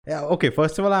Yeah, okay.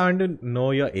 First of all, I want to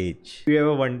know your age. Do you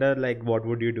ever wonder, like, what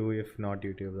would you do if not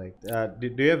YouTube? Like,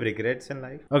 do you have regrets in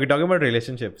life? Okay, talking about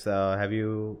relationships, are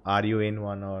you in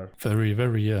one or Very,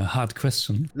 very hard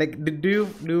question. like, do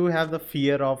you have the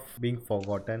fear of being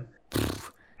forgotten?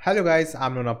 Hello guys,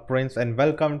 I'm Nona Prince and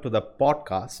welcome to the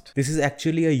podcast. This is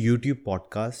actually a YouTube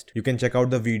podcast. You can check out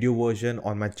the video version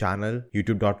on my channel,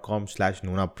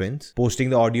 youtube.com/Nona Prince. Posting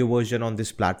the audio version on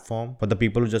this platform for the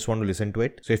people who just want to listen to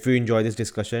it. So if you enjoy this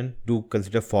discussion, do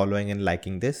consider following and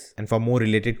liking this. And for more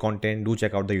related content, do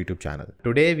check out the YouTube channel.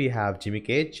 Today we have Jimmy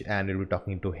Cage and we'll be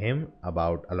talking to him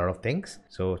about a lot of things.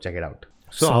 So check it out.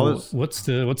 So what's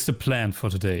the plan for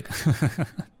today?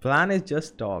 Plan is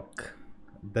just talk.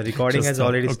 The recording has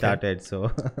already started,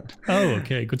 so. Oh,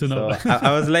 okay, good to know. So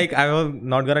I was like, I was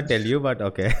not gonna tell you, but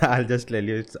okay, I'll just tell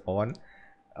you it's on,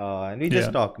 and we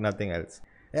just talk, nothing else.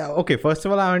 Yeah, okay. First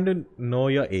of all, I want to know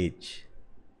your age.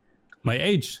 My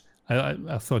age?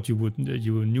 I thought you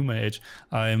knew my age.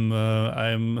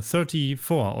 I'm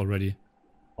 34 already.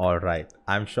 All right,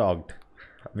 I'm shocked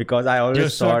because I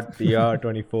always thought you're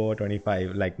 24,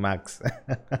 25, like max.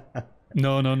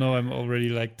 No, I'm already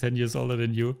like 10 years older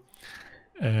than you.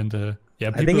 And people,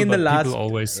 I think in the last, people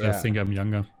always think I'm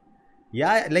younger.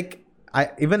 Yeah, like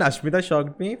even Ashmita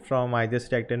shocked me from I Just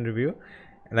Checked in Review.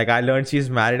 Like I learned she's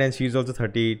married and she's also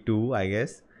 32, I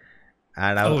guess.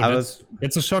 And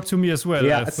it's a shock to me as well.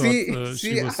 Yeah, I thought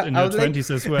she was in her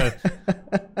 20s as well.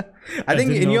 I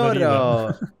think in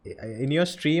your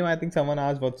stream, I think someone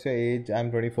asked what's your age.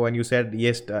 I'm 24, and you said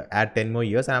yes, add 10 more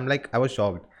years, and I'm like, I was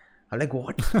shocked. I'm like,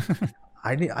 what?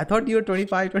 I thought you were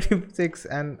 25, 26,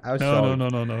 and I was shocked.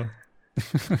 No.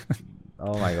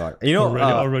 Oh my god! You know,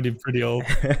 already pretty old.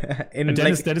 And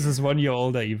Dennis is 1 year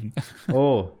older even.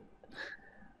 Oh,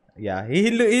 yeah.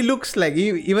 He looks like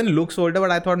he even looks older, but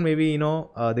I thought maybe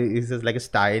this is like a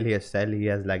hairstyle he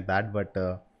has like that. But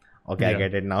okay, I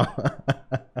get it now.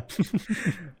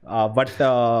 But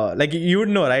like you would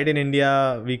know, right? In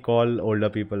India, we call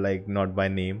older people like not by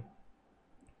name.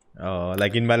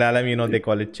 Like in Malayalam, they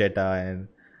call it Cheta, and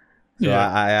so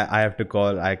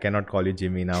I cannot call you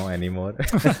Jimmy now anymore.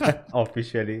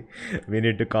 Officially, we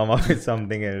need to come up with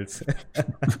something else.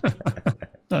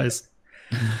 Nice.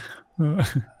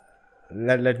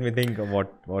 Let me think of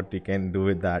what we can do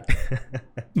with that.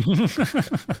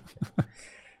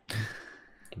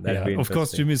 Of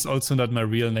course, Jimmy is also not my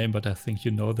real name, but I think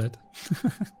you know that.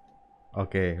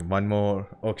 Okay, one more.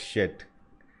 Oh shit.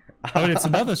 Oh, it's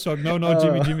another shock. No,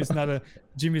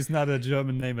 Jimmy's not a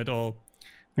German name at all.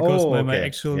 Because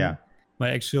my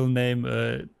actual name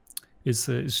is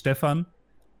Stefan,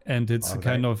 and it's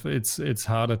it's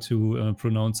harder to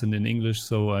pronounce in English.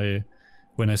 So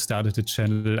when I started the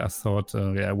channel, I thought,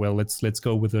 let's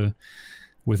go with an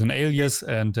alias,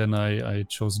 and then I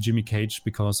chose Jimmy Cage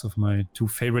because of my two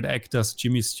favorite actors,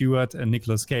 Jimmy Stewart and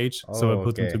Nicolas Cage. So I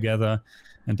put them together,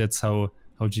 and that's how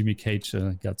Jimmy Cage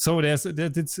got. So this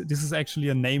is actually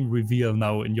a name reveal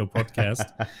now in your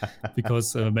podcast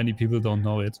because many people don't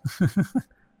know it.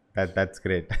 That's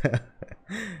great.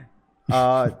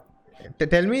 Tell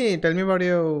me about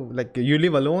you. Like you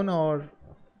live alone or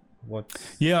what?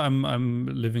 Yeah, I'm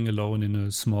living alone in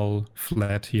a small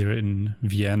flat here in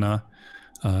Vienna.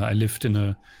 I lived in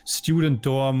a student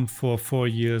dorm for 4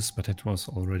 years, but that was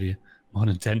already more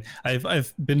than 10.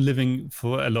 I've been living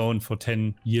alone for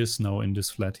 10 years now in this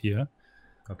flat here.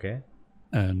 Okay.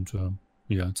 And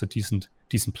it's a decent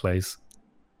place.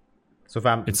 So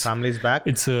family's back?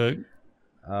 It's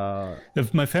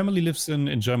my family lives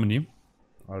in Germany.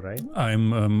 All right.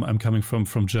 I'm coming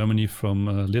from Germany, from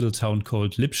a little town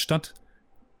called Lippstadt.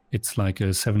 It's like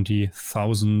a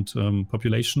 70,000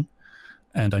 population.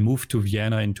 And I moved to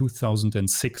Vienna in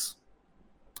 2006.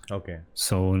 Okay.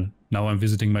 So now I'm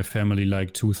visiting my family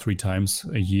like 2-3 times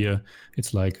a year.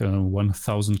 It's like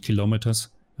 1,000 kilometers,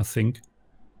 I think,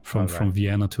 from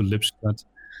Vienna to Lippstadt.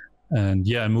 And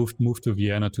I moved to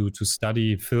Vienna to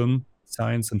study film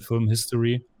science and film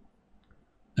history.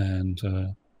 And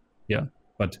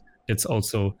but it's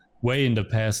also way in the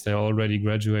past. I already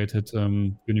graduated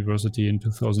university in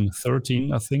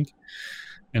 2013, I think,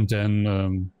 and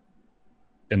then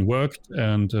worked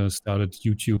and started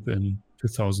YouTube in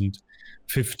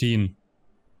 2015,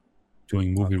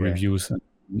 doing movie reviews. And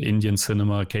Indian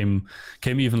cinema came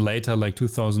even later, like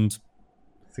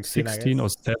 2016 or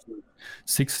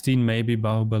 16 maybe,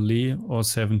 Bahubali, or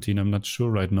 17. I'm not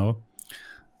sure right now.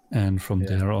 And from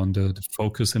there on, the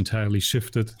focus entirely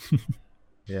shifted.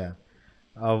 Yeah.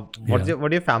 What do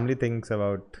your family thinks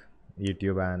about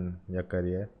YouTube and your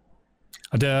career?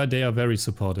 They are very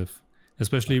supportive.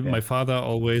 Especially my father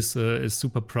always is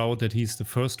super proud that he's the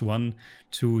first one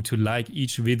to like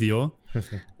each video.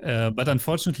 But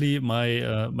unfortunately,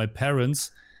 my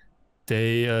parents,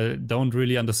 they don't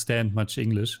really understand much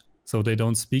English. So they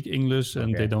don't speak English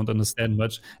and they don't understand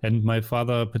much. And my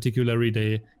father,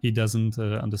 particularly, he doesn't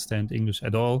understand English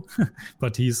at all.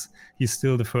 But he's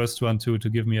still the first one to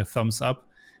give me a thumbs up,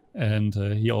 and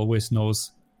he always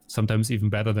knows, sometimes even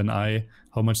better than I,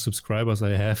 how much subscribers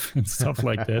I have and stuff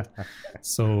like that.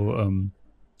 So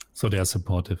they are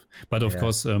supportive. But of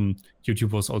course,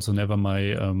 YouTube was also never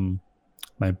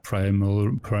my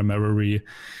primary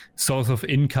source of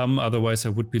income. Otherwise, I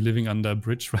would be living under a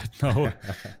bridge right now.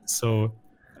 So,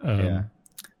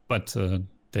 but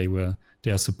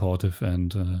they are supportive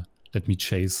and let me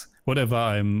chase whatever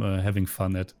I'm having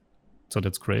fun at. So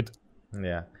that's great.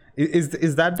 Yeah.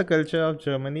 Is that the culture of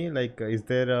Germany? Like, is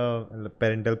there a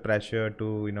parental pressure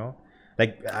to,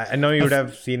 like, I know you would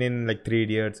have seen in like 3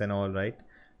 Idiots and all, right?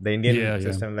 The Indian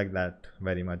system like that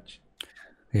very much.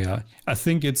 Yeah, I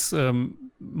think it's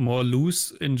more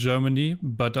loose in Germany,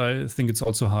 but I think it's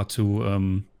also hard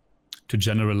to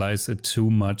generalize it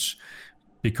too much,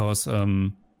 because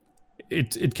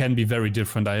it can be very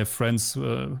different. I have friends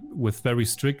with very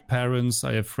strict parents.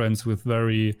 I have friends with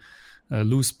very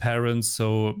loose parents.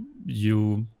 So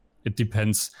it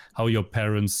depends how your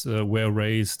parents were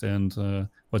raised and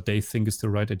what they think is the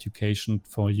right education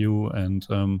for you. And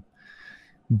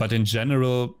but in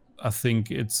general, I think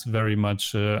it's very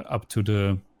much up to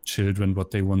the children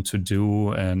what they want to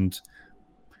do, and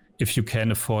if you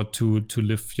can afford to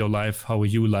live your life how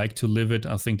you like to live it,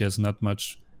 I think there's not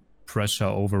much pressure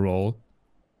overall.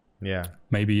 Yeah.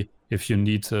 Maybe if you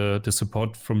need the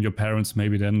support from your parents,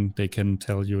 maybe then they can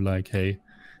tell you like, hey,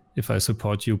 if I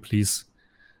support you, please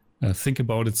think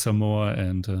about it some more.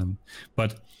 And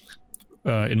but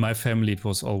in my family, it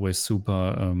was always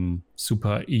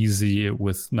super easy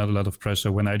with not a lot of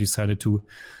pressure. When I decided to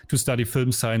study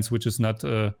film science, which is not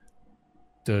the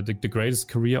greatest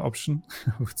career option,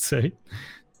 I would say,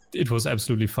 it was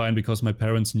absolutely fine, because my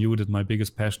parents knew that my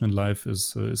biggest passion in life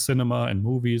is cinema and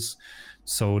movies.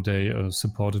 So they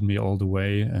supported me all the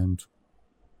way. And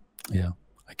yeah,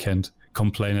 I can't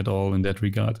complain at all in that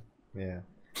regard. Yeah.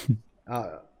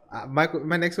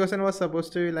 My next question was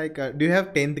supposed to be like, do you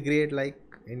have 10th grade like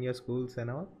in your schools and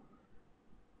all?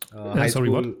 High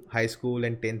school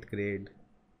and 10th grade.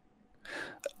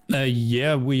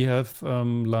 Yeah, we have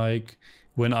like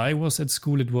when I was at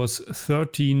school, it was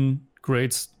 13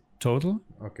 grades total.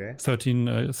 Okay.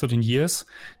 13 years.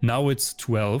 Now it's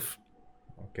 12.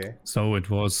 Okay. So it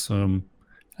was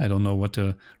I don't know what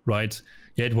the right.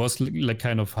 Yeah, it was like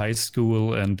kind of high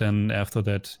school, and then after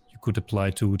that you could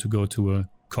apply to go to a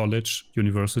college,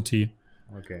 university.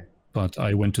 Okay. But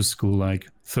I went to school like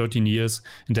 13 years,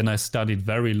 and then I studied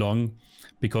very long,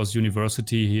 because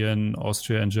university here in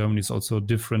Austria and Germany is also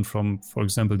different from, for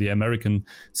example, the American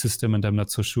system, and I'm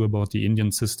not so sure about the Indian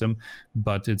system,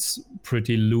 but it's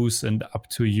pretty loose and up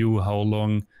to you how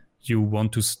long you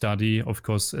want to study. Of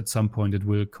course, at some point it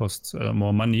will cost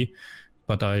more money,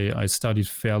 but I studied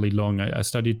fairly long. I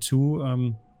studied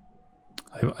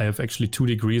I have actually 2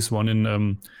 degrees, one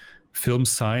in film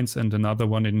science and another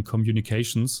one in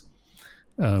communications.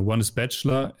 One is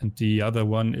bachelor and the other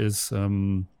one is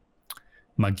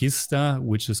magister,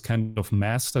 which is kind of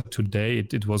master today.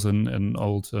 It was an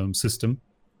old system.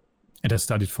 And I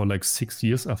studied for like 6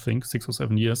 years, I think, 6 or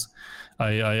 7 years.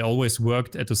 I always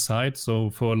worked at the site. So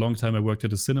for a long time, I worked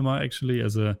at a cinema, actually,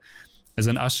 as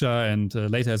an usher and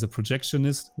later as a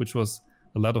projectionist, which was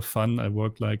a lot of fun. I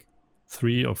worked like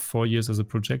 3 or 4 years as a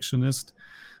projectionist.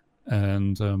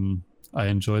 And I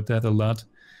enjoyed that a lot.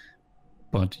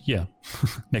 But yeah,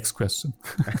 next question.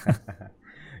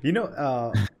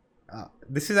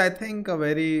 This is, I think, a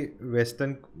very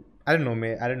Western. I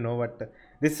don't know, but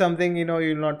this is something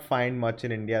you'll not find much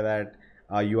in India, that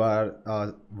you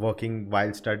are working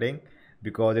while studying,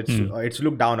 because it's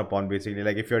looked down upon, basically.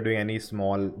 Like if you're doing any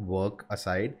small work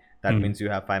aside, that means you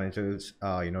have financial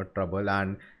trouble,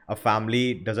 and a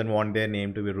family doesn't want their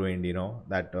name to be ruined.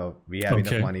 That we have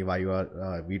enough money. Why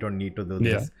we don't need to do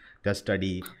this. Just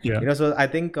study. So I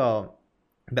think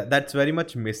that's very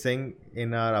much missing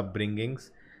in our upbringings,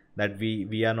 that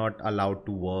we are not allowed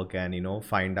to work and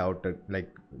find out like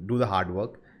do the hard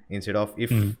work. Instead of,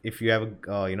 if you have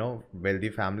wealthy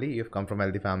family, you've come from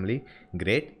wealthy family,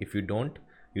 great. If you don't,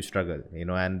 you struggle,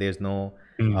 and there's no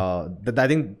I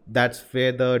think that's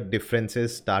where the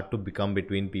differences start to become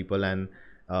between people and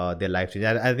their life change.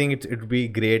 I think it would be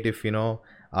great if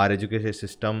our education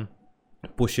system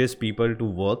pushes people to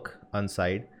work on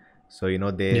side. So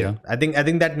I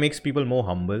think that makes people more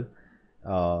humble,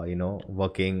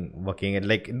 working at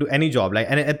like do any job, like,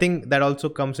 and I think that also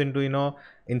comes into,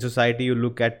 in society you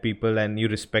look at people and you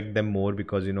respect them more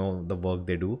because the work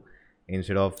they do,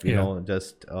 instead of Yeah.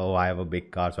 just, oh, I have a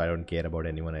big car so I don't care about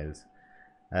anyone else.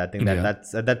 I think that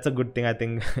Yeah. that's a good thing, I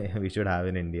think. We should have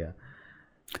in India.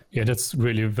 Yeah, that's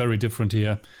really very different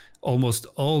here. Almost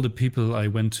all the people I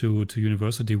went to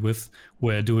university with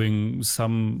were doing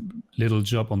some little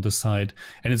job on the side.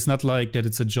 And it's not like that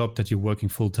it's a job that you're working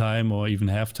full time or even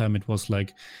half time. It was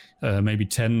like maybe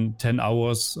 10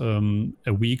 hours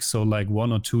a week. So like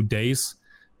 1 or 2 days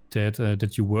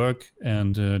that you work,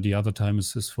 and the other time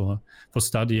is for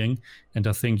studying. And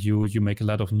I think you make a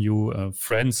lot of new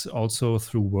friends also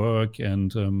through work,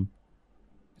 and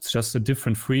it's just a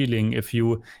different feeling if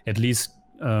you at least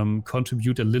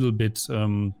contribute a little bit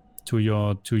to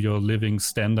your living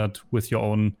standard with your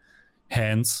own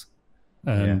hands,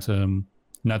 and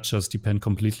not just depend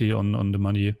completely on the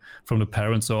money from the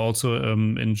parents. So also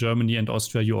in Germany and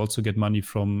Austria, you also get money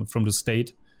from the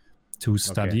state to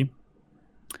study.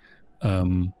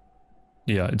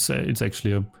 Yeah, it's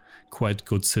actually a quite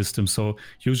good system. So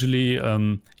usually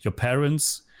your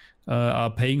parents are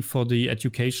paying for the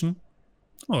education,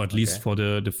 or at least for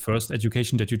the first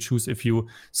education that you choose. If you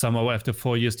somehow after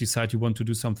 4 years decide you want to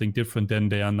do something different, then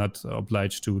they are not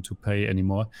obliged to pay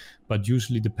anymore. But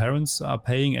usually the parents are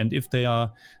paying, and if they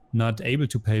are not able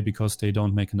to pay because they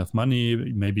don't make enough money,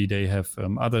 maybe they have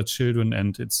other children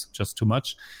and it's just too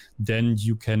much, then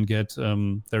you can get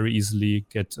very easily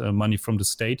get money from the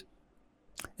state.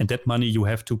 And that money you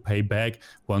have to pay back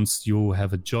once you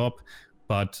have a job,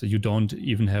 but you don't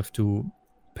even have to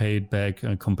pay it back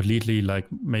completely, like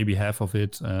maybe half of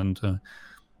it. And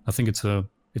I think it's a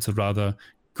rather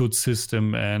good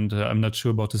system. And I'm not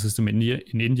sure about the system in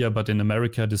India, but in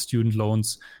America, the student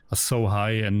loans are so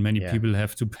high and many people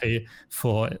have to pay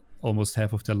for almost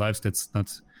half of their lives. That's not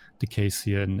the case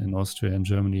here in Austria and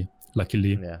Germany,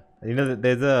 luckily. Yeah.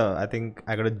 There's I think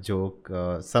I got a joke,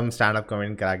 some stand-up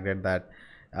comedian cracked that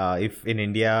if in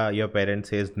India your parent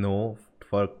says no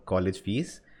for college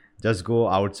fees, just go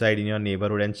outside in your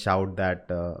neighborhood and shout that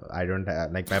I don't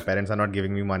have, like, my parents are not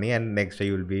giving me money, and next day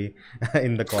you'll be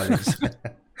in the college.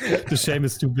 The shame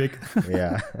is too big.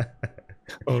 Yeah.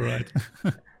 All right.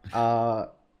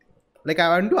 Like, I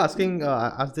want to ask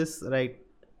this, right?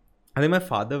 I think my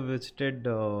father visited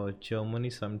Germany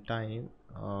sometime.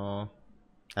 I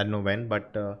don't know when,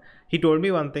 but he told me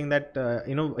one thing that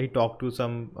he talked to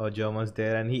some Germans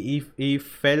there, and he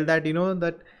felt that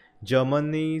that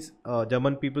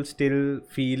German people still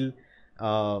feel,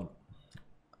 I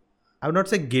would not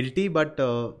say guilty, but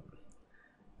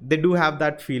they do have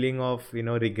that feeling of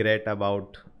regret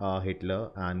about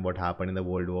Hitler and what happened in the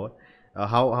World War.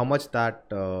 How much that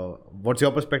what's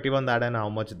your perspective on that, and how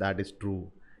much that is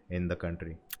true in the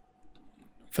country?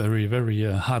 Very, very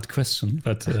hard question,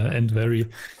 but and very,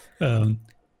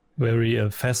 very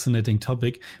fascinating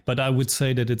topic. But I would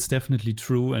say that it's definitely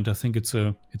true, and I think it's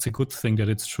a good thing that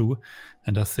it's true.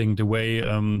 And I think the way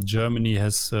Germany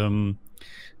has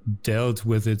dealt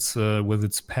with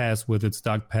its past, with its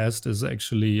dark past, is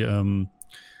actually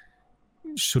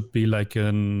should be like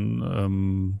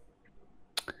an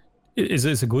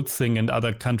is a good thing, and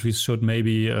other countries should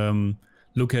maybe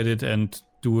look at it and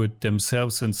do it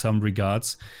themselves in some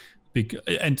regards.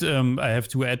 And I have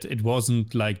to add, it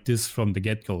wasn't like this from the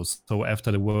get-go. So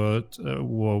after the World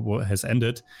War has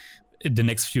ended, in the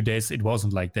next few days, it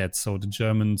wasn't like that. So the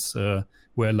Germans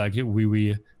were like,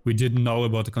 we didn't know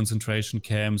about the concentration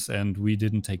camps, and we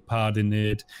didn't take part in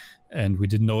it, and we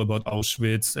didn't know about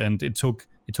Auschwitz, and it took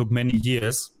many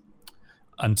years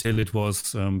until it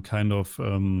was kind of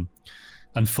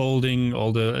unfolding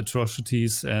all the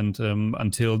atrocities, and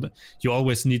until you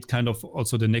always need kind of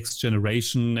also the next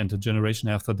generation and the generation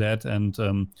after that. And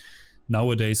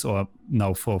nowadays, or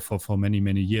now for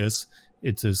many years,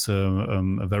 it is a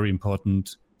very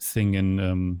important thing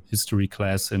in history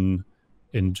class in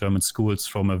German schools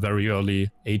from a very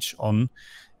early age on.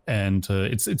 And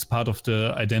it's part of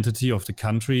the identity of the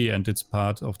country, and it's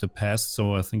part of the past.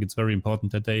 So I think it's very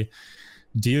important that they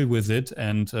deal with it,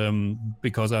 and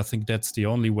because I think that's the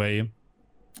only way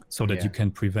so that you can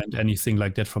prevent anything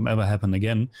like that from ever happen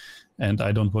again. And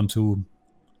I don't want to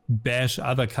bash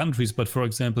other countries, but for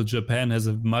example, Japan has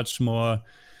a much more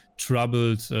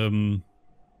troubled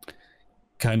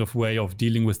kind of way of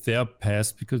dealing with their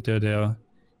past, because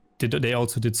they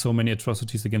also did so many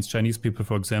atrocities against Chinese people,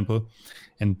 for example,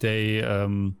 and they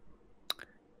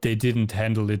didn't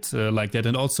handle it like that.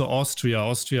 And also Austria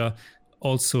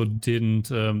also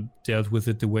didn't dealt with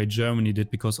it the way Germany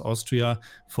did, because Austria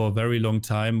for a very long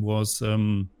time was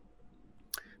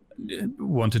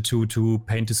wanted to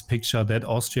paint this picture that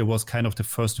Austria was kind of the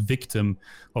first victim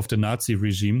of the Nazi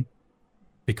regime,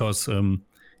 because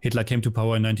Hitler came to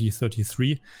power in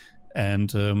 1933,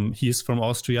 and he is from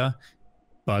Austria,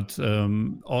 but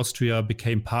Austria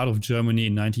became part of Germany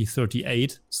in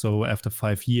 1938, so after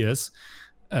 5 years.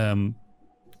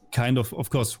 Kind of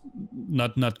course,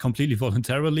 not completely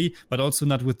voluntarily, but also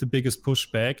not with the biggest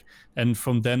pushback. And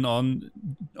from then on,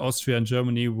 Austria and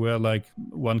Germany were like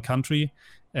one country,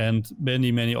 and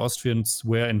many Austrians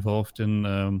were involved in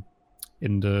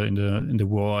the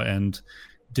war and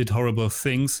did horrible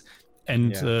things.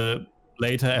 And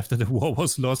later, after the war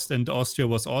was lost and Austria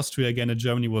was Austria again and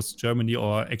Germany was Germany,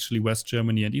 or actually West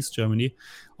Germany and East Germany,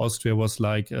 Austria was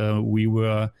like, we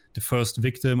were the first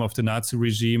victim of the Nazi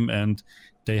regime, and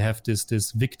they have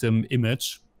this victim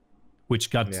image, which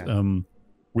got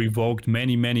revoked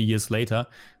many years later.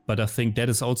 But I think that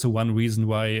is also one reason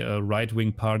why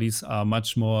right-wing parties are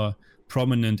much more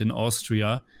prominent in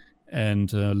Austria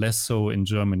and less so in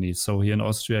Germany. So here in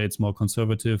Austria, it's more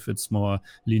conservative, it's more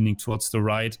leaning towards the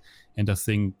right. And I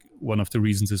think one of the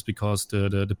reasons is because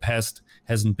the past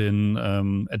hasn't been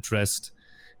addressed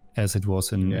as it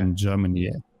was in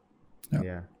Germany.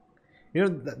 Yeah. You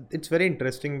know, it's very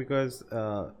interesting because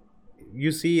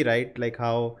you see, right, like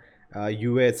how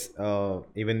US,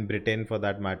 even Britain for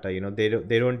that matter, you know, they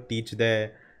don't teach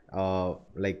their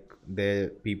like their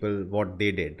people what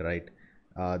they did, right?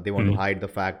 They want to hide the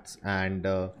facts. And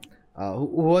who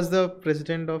was the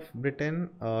president of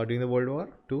Britain during the World War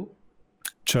II?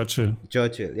 Churchill.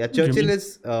 Yeah, Churchill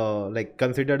is like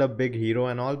considered a big hero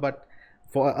and all, but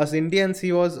for us Indians,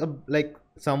 he was like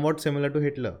somewhat similar to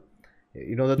Hitler.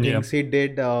 You know, the things he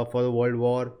did for the World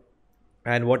War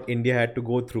and what India had to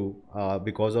go through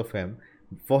because of him.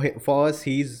 For us,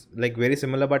 he's like very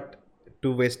similar, but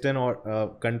to Western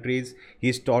or countries,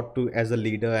 he's taught to as a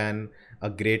leader and a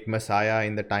great messiah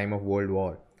in the time of World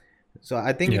War. So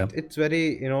I think it's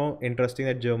very, you know, interesting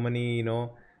that Germany, you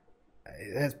know,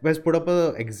 has put up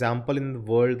a example in the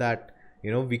world that,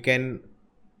 you know,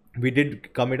 we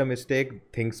did commit a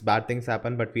mistake, bad things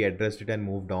happen, but we addressed it and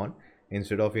moved on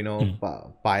instead of, you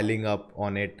know, piling up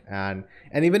on it. And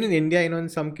even in India, you know, in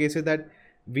some cases that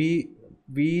we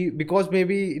because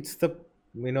maybe it's the,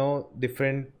 you know,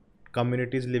 different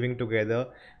communities living together,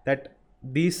 that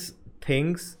these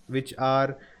things which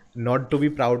are not to be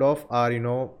proud of are, you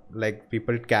know, like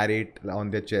people carry it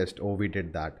on their chest. Oh, we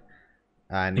did that.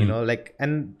 And you know, like,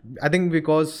 and I think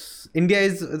because India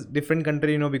is a different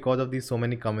country, you know, because of these so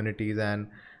many communities and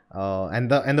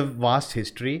the vast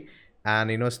history.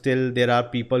 And you know, still there are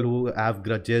people who have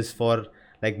grudges for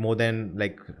like more than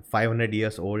like 500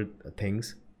 years old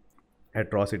things,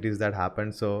 atrocities that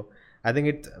happened. So I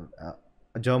think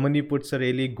Germany puts a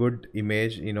really good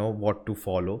image, you know, what to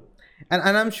follow.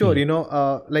 And I'm sure, you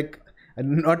know, like,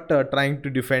 not trying to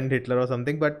defend Hitler or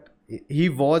something, but he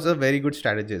was a very good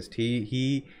strategist.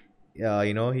 He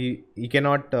you know, he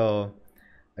cannot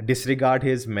disregard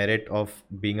his merit of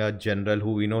being a general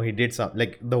who, you know, he did some,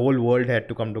 like, the whole world had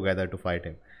to come together to fight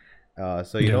him.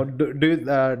 So you know,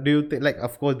 do you think, like,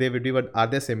 of course they would be, but are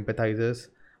there sympathizers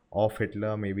of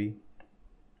Hitler? Maybe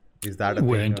is that a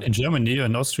thing? In Germany or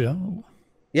in Austria?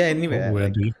 Yeah,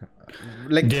 anywhere.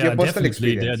 Like your personal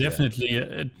experience.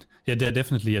 They're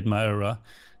definitely admirer.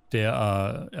 There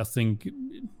are, I think,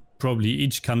 probably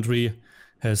each country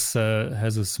has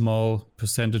a small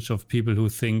percentage of people who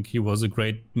think he was a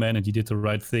great man and he did the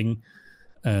right thing.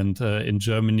 And in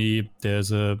Germany,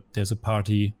 there's a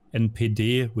party,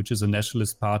 NPD, which is a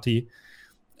nationalist party,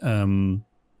 and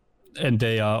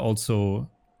they are also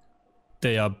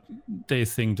they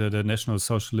think that the National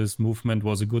Socialist movement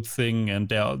was a good thing,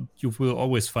 and you will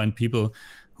always find people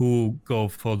who go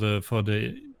for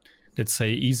the let's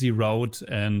say easy route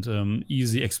and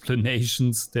easy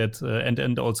explanations that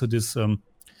and also this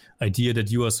idea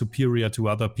that you are superior to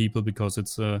other people because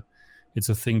it's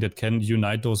a thing that can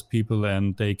unite those people,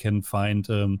 and they can find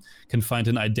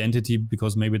an identity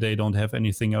because maybe they don't have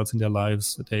anything else in their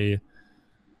lives.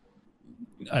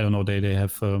 I don't know, they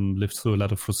have lived through a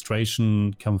lot of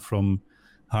frustration, come from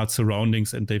hard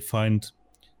surroundings, and they find,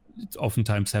 it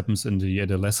oftentimes happens in the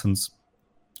adolescence,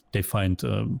 they find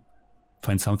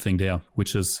something there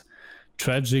which is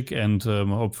tragic, and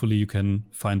hopefully you can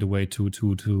find a way to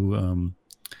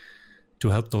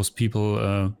help those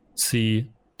people see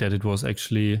that it was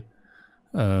actually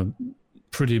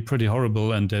pretty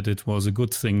horrible, and that it was a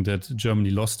good thing that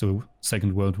Germany lost the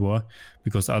Second World War,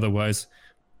 because otherwise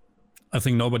I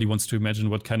think nobody wants to imagine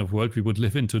what kind of world we would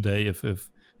live in today if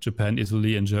Japan,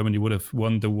 Italy, and Germany would have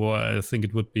won the war. I think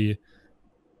it would be,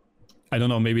 I don't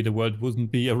know, maybe the world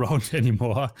wouldn't be around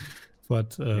anymore.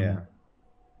 But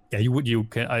yeah, you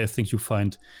can. I think you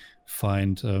find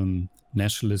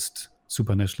nationalist,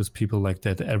 super nationalist people like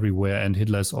that everywhere, and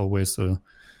Hitler is always a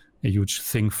huge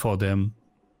thing for them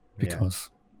because,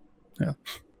 yeah.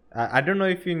 I don't know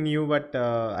if you knew, but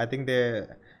I think the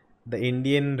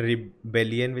Indian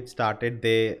rebellion which started,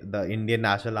 the Indian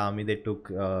National Army, they took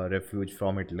refuge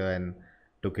from Hitler and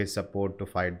took his support to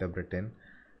fight the Britain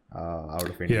out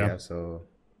of Yeah, India. So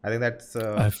I think that's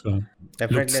I've looked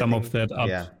definitely, I some of think, that up.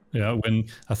 yeah, Yeah,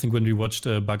 when we watched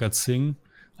Bhagat Singh,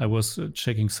 I was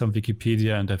checking some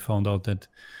Wikipedia and I found out that,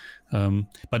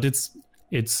 but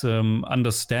it's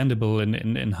understandable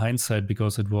in hindsight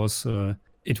because it was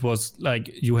like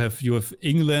you have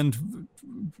England,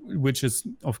 which is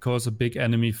of course a big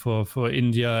enemy for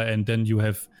India, and then you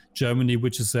have Germany,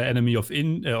 which is the enemy of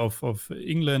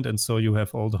England, and so you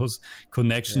have all those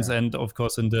connections. yeah, And of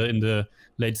course, in the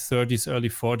late 30s, early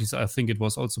 40s, I think it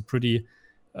was also pretty,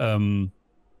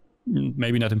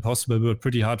 maybe not impossible, but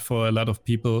pretty hard for a lot of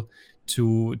people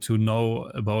to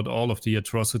know about all of the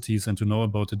atrocities and to know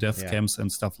about the death yeah, camps and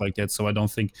stuff like that. So I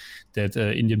don't think that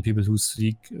Indian people who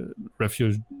seek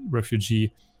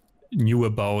refugee knew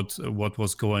about what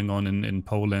was going on in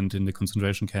Poland in the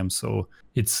concentration camps. So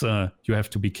it's you have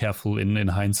to be careful in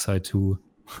hindsight to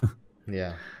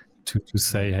yeah, to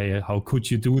say, hey, how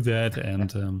could you do that?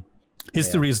 And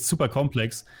history is super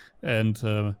complex. And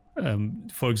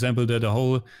for example, the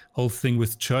whole thing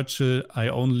with Churchill, I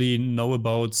only know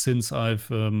about since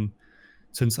I'm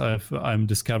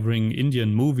discovering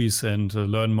Indian movies and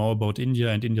learn more about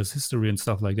India and India's history and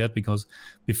stuff like that. Because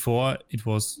before it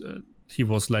was he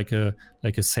was like a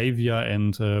savior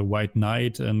and a white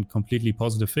knight and completely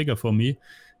positive figure for me.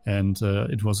 And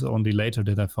it was only later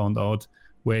that I found out,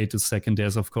 wait a second,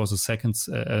 there's of course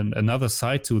another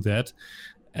side to that.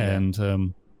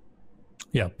 And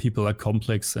people are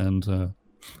complex, and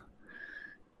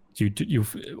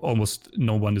you've almost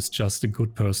no one is just a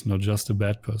good person or just a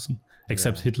bad person,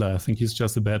 except Hitler. I think he's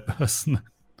just a bad person.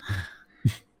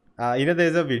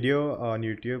 there's a video on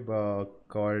YouTube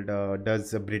called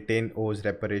 "Does Britain Owes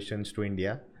Reparations to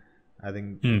India?" I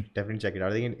think definitely check it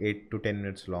out. I think it's 8 to 10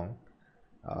 minutes long.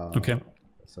 Okay.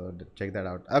 So check that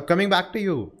out. Coming back to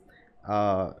you,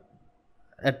 a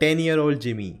 10-year-old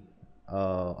Jimmy,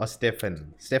 or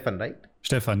Stefan, right?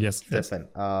 Stefan, yes. Stefan.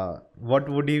 What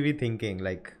would he be thinking?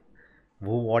 Like,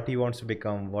 what he wants to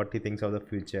become, what he thinks of the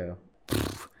future.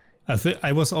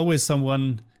 I was always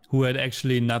someone who had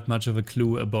actually not much of a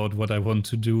clue about what I want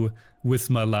to do with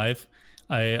my life.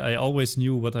 I always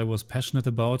knew what I was passionate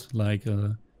about. Like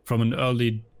from an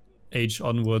early age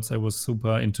onwards, I was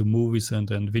super into movies and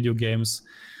video games.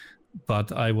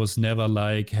 But I was never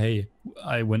like, hey,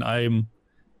 when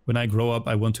I grow up,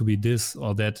 I want to be this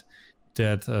or that.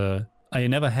 I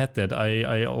never had that.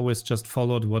 I always just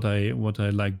followed what I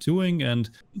like doing, and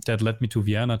that led me to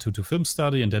Vienna to film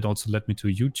study, and that also led me to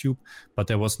YouTube. But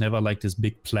there was never like this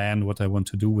big plan what I want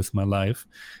to do with my life.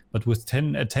 But with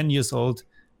 10 years old,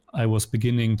 I was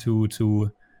beginning to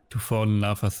fall in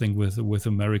love, I think, with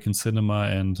American cinema,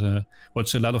 and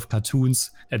watch a lot of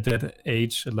cartoons at that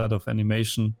age, a lot of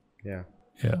animation. Yeah.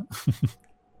 Yeah.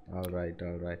 All right.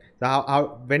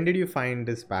 So when did you find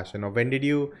this passion, or when did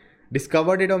you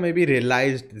discovered it, or maybe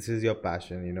realized this is your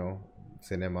passion?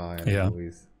 Cinema and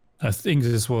movies. I think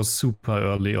this was super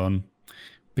early on,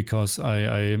 because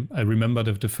I remember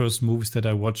the first movies that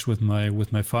I watched with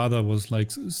my father was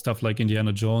like stuff like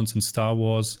Indiana Jones and Star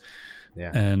Wars,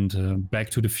 and Back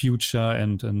to the Future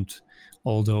and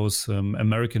all those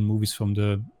American movies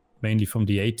mainly from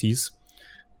the 80s,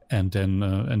 and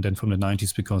then from the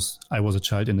 90s, because I was a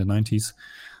child in the 90s.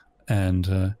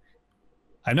 And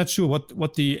I'm not sure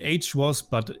what the age was,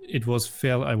 but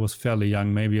I was fairly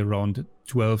young, maybe around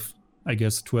 12, I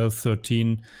guess 12,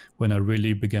 13, when I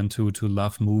really began to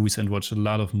love movies and watch a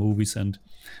lot of movies. And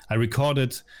I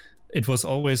recorded, it was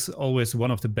always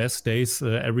one of the best days,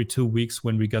 every 2 weeks,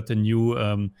 when we got the new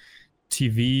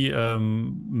TV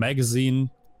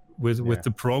magazine with the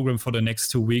program for the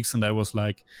next 2 weeks. And I was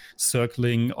like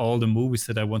circling all the movies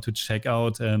that I want to check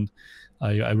out. And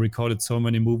I recorded so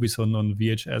many movies on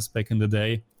VHS back in the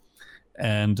day.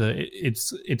 And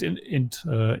it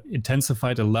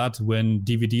intensified a lot when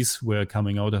DVDs were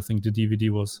coming out. I think the DVD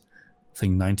was,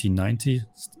 1990,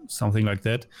 something like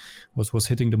that, was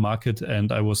hitting the market.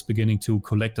 And I was beginning to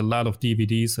collect a lot of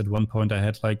DVDs. At one point, I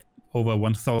had like over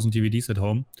 1,000 DVDs at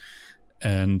home.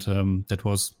 And that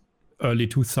was early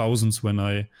 2000s when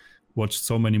I watched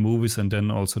so many movies, and then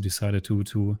also decided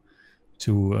to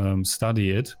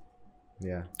study it.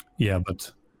 Yeah,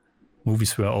 but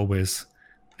movies were always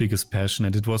biggest passion,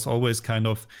 and it was always kind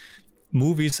of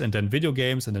movies and then video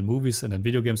games and then movies and then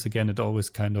video games again. It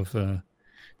always kind of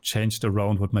changed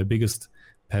around what my biggest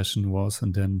passion was,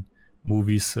 and then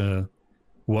movies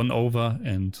won over.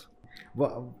 And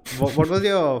what was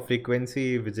your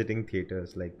frequency visiting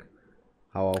theaters? Like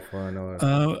how often or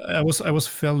I was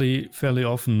fairly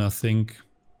often, I think,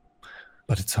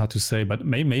 but it's hard to say. But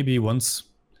maybe once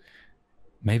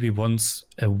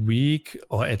a week,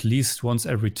 or at least once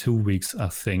every 2 weeks, I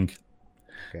think.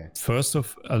 okay.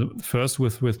 First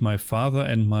with my father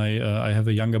and my I have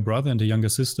a younger brother and a younger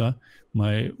sister.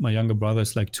 My younger brother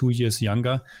is like 2 years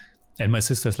younger, and my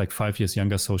sister is like 5 years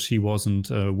younger, so she wasn't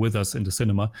with us in the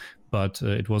cinema. But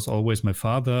it was always my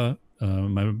father,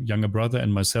 my younger brother,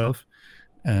 and myself,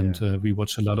 and we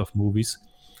watched a lot of movies.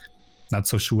 Not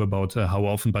so sure about how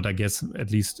often, but I guess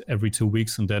at least every 2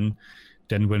 weeks. And then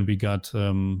when we got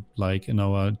like in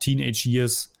our teenage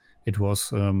years, it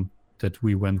was that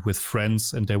we went with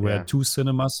friends, and there were 2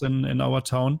 cinemas in our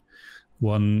town.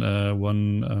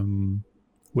 One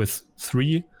with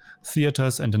 3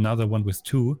 theaters and another one with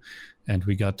 2, and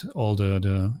we got all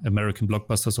the American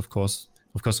blockbusters. Of course,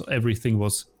 everything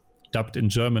was dubbed in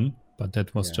German, but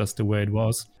that was just the way it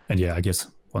was. And I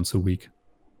guess once a week.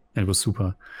 And it was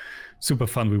super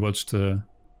fun. We watched a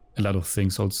lot of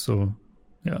things also.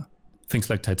 Things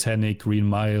like Titanic, Green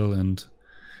Mile, and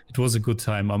it was a good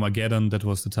time. Armageddon, that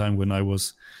was the time when I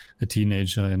was a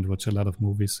teenager and watched a lot of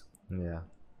movies. Yeah,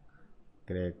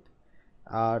 great.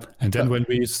 And then when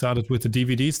we started with the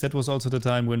DVDs, that was also the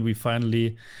time when we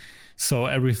finally saw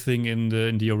everything in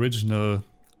the original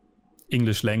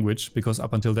English language, because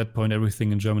up until that point,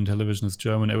 everything in German television is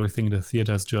German, everything in the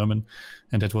theater is German,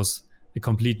 and that was a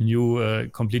complete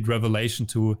revelation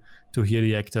to hear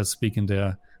the actors speak in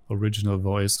their original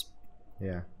voice.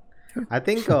 Yeah, I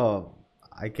think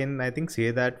I think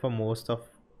say that for most of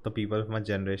the people of my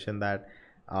generation that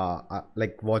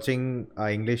like watching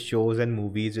English shows and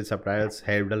movies with subtitles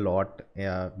helped a lot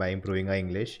by improving our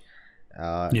English.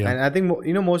 And I think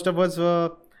most of us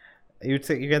were, you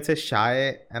can say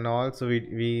shy and all. So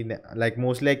we like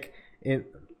most like in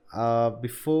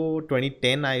before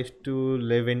 2010 I used to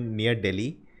live in near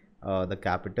Delhi, the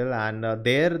capital, and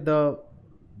there the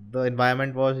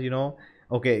environment was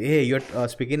okay, hey, you're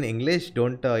speaking English,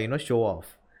 don't show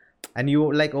off. And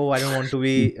you like, oh, I don't want to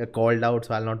be called out,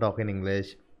 so I'll not talk in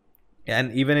English.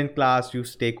 And even in class you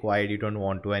stay quiet, you don't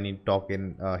want to, and you talk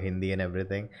in Hindi and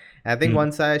everything. And I think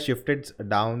once I shifted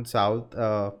down south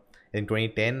in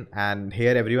 2010, and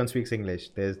here everyone speaks English,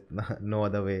 there's no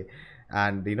other way.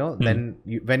 And then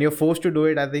when you're forced to do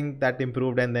it, I think that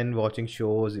improved. And then watching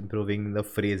shows, improving the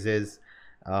phrases,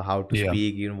 how to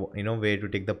speak, where to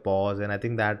take the pause, and I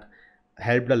think that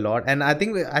helped a lot. And I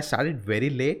think I started very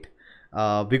late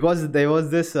because there was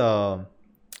this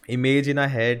image in our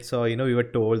head. So we were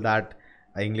told that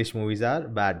English movies are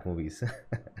bad movies.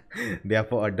 They are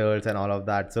for adults and all of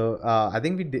that. So I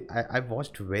think I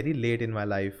watched very late in my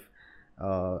life.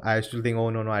 I used to think,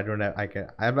 oh no, I don't have,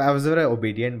 I was a very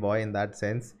obedient boy in that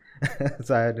sense.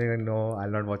 So I didn't know, I'll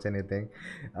not watch anything.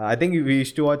 I think we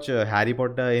used to watch Harry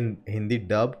Potter in Hindi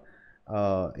dub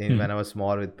when I was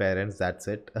small with parents. That's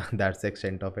it. That's the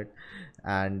extent of it.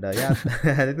 And I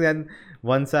think then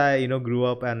once I grew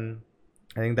up, and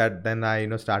I think that then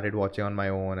I started watching on my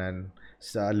own, and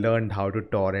learned how to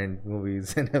torrent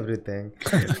movies and everything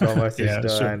from my sister.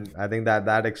 Sure. And I think that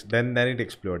then it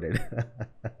exploded.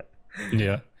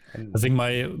 I think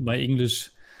my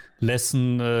English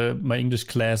lesson, my English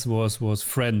class was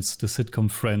Friends, the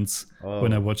sitcom Friends.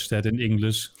 When I watched that in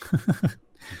English.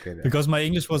 Because my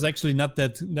English was actually not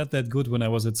that good when I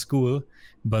was at school,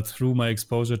 but through my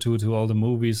exposure to all the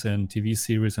movies and TV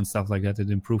series and stuff like that,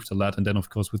 it improved a lot. And then of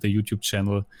course with the YouTube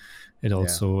channel, it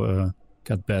also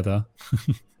got better.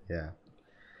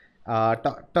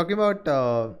 Talking about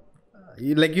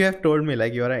like you have told me,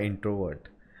 like you're an introvert.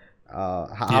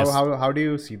 How do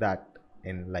you see that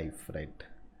in life, right?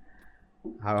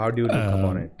 How do you look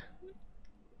upon it?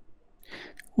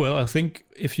 Well, I think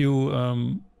if you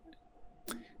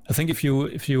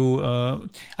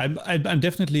I'm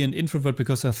definitely an introvert,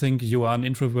 because I think you are an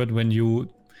introvert when you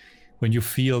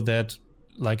feel that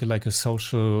like a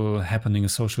social happening, a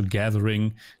social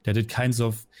gathering, that it kinds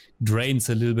of drains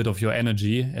a little bit of your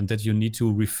energy, and that you need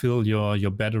to refill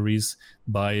your batteries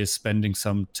by spending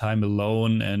some time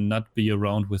alone and not be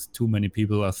around with too many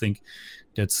people. I think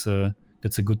that's a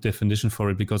good definition for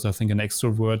it, because I think an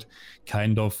extrovert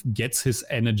kind of gets his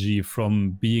energy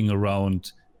from being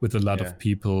around with a lot of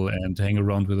people and hang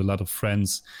around with a lot of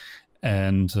friends.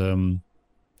 And for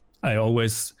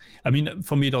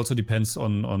me, it also depends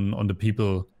on the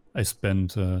people I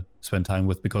spend time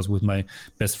with, because with my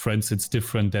best friends, it's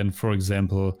different than, for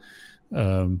example,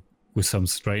 with some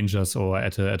strangers or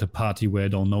at a party where I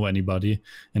don't know anybody,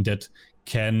 and that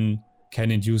can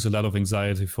induce a lot of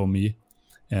anxiety for me.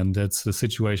 And that's the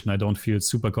situation I don't feel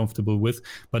super comfortable with.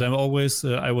 But I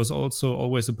was also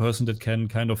always a person that can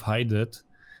kind of hide it.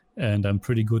 And I'm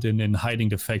pretty good in hiding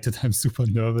the fact that I'm super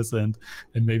nervous and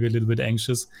maybe a little bit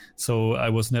anxious. So I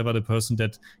was never the person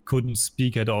that couldn't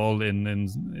speak at all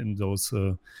in those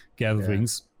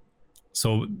gatherings.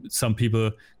 So some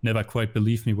people never quite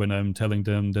believe me when I'm telling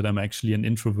them that I'm actually an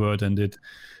introvert, and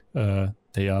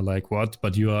they are like, what?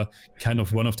 But you are kind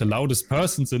of one of the loudest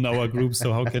persons in our group,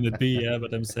 so how can it be? Yeah,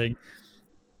 but I'm saying,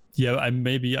 yeah,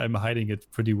 I'm hiding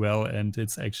it pretty well, and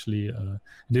it's actually a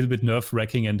little bit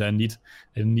nerve-wracking, and I need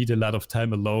a lot of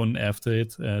time alone after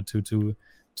it to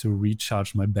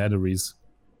recharge my batteries.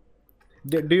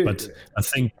 But I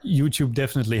think YouTube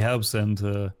definitely helps, and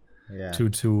to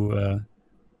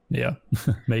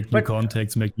make new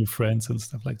contacts, make new friends and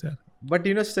stuff like that. But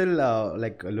still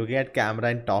like looking at camera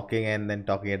and talking, and then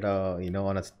talking at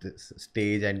on a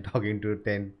stage and talking to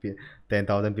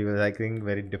 10,000 people, I think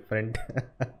very different.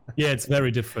 Yeah, it's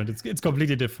very different. It's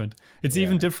completely different. It's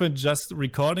even different just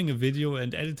recording a video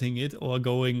and editing it, or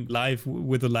going live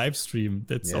with a live stream.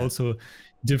 That's also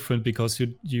different, because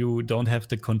you don't have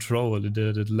the control.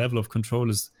 The level of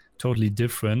control is totally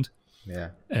different.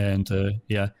 And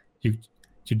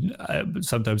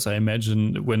sometimes I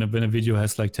imagine when a video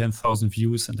has like 10,000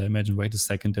 views, and I imagine, wait a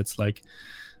second, that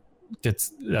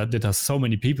are so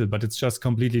many people, but it's just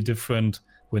completely different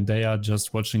when they are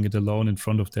just watching it alone in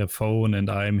front of their phone, and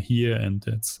I'm here, and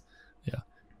it's a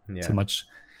much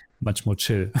more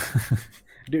chill.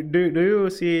 do you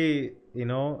see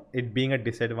it being a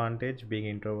disadvantage being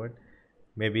introvert?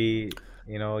 Maybe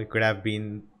it could have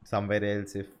been somewhere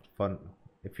else if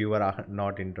you were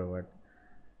not introvert.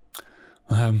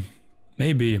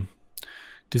 Maybe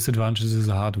disadvantage is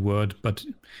a hard word, but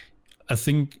I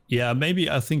think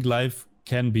life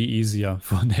can be easier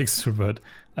for an extrovert.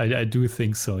 I do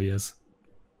think so, yes.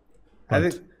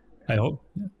 But I hope.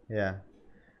 Yeah.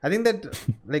 I think that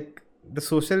like the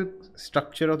social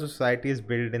structure of the society is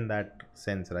built in that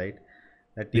sense, right?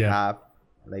 That you have,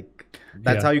 like,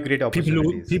 that's how you create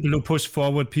opportunities. People who push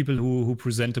forward, people who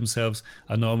present themselves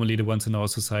are normally the ones in our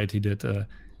society that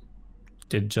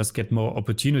just get more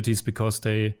opportunities, because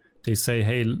they say,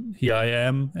 hey, here I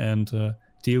am, and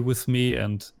deal with me.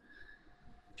 And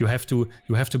you have to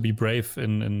be brave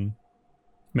in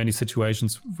many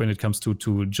situations when it comes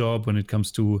to a job, when it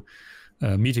comes to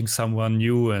meeting someone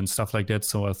new and stuff like that.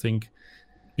 So I think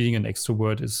being an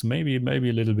extrovert is maybe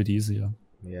a little bit easier.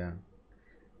 Yeah.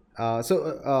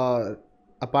 So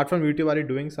apart from YouTube, are you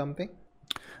doing something?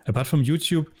 Apart from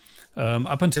YouTube,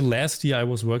 up until last year, I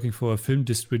was working for a film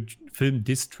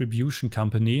distribution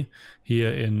company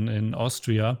here in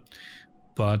Austria.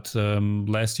 But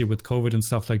last year with COVID and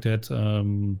stuff like that,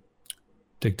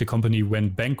 the company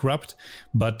went bankrupt.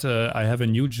 But I have a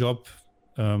new job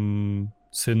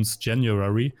since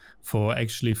January for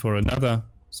another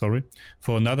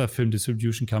film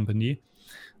distribution company,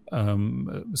 a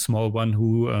small one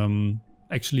who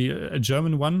actually a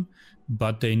German one,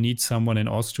 but they need someone in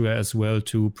Austria as well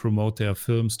to promote their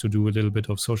films, to do a little bit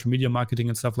of social media marketing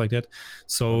and stuff like that.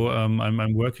 So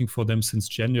I'm working for them since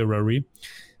January.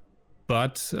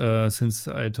 But since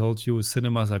I told you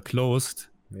cinemas are closed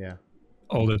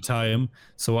all the time,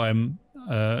 so I'm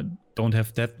don't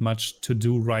have that much to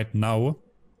do right now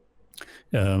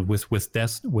with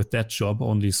that job.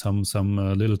 Only some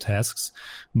little tasks,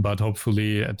 but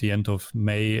hopefully at the end of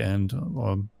May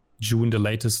or June, the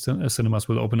latest, cinemas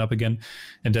will open up again,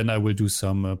 and then I will do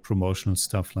some promotional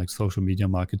stuff like social media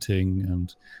marketing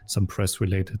and some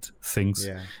press-related things.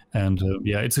 And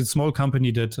it's a small company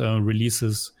that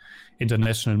releases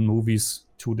international movies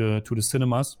to the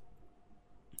cinemas.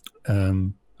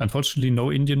 Unfortunately,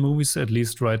 no Indian movies, at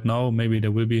least right now. Maybe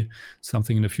there will be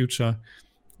something in the future,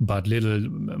 but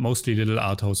mostly little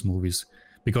art house movies,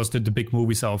 because the big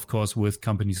movies are, of course, with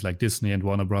companies like Disney and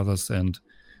Warner Brothers,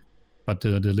 but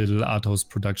the little art house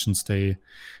productions, they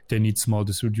need small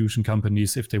distribution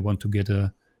companies if they want to get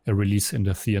a release in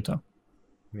the theater.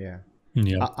 And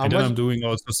then I'm doing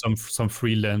also some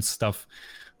freelance stuff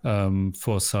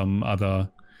for some other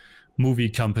movie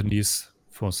companies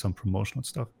for some promotional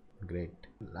stuff. Great.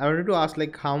 I wanted to ask,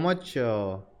 like, how much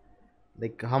is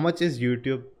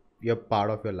YouTube your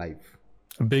part of your life?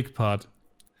 A big part,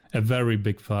 a very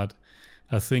big part.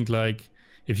 I think, like,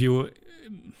 if you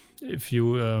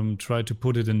try to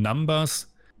put it in numbers,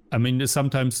 I mean,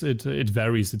 sometimes it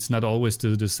varies. It's not always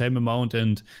the same amount.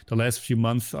 And the last few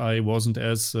months, I wasn't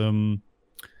as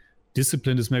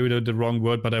disciplined is maybe the wrong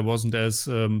word, but I wasn't as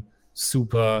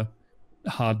super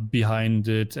heart behind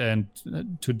it and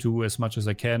to do as much as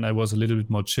I can. I was a little bit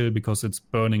more chill because it's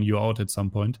burning you out at some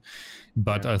point.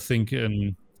 But I think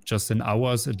just in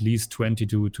hours, at least 20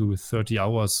 to 30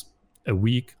 hours a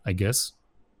week, I guess.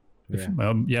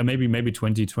 Maybe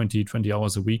 20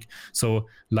 hours a week. So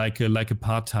like a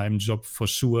part-time job for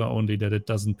sure, only that it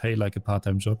doesn't pay like a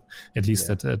part-time job, at least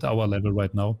at our level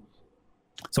right now.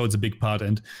 So it's a big part,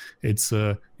 and it's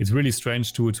really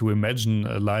strange to imagine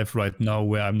a life right now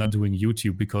where I'm not doing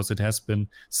YouTube, because it has been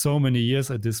so many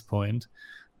years at this point,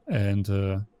 and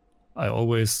I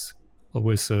always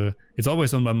it's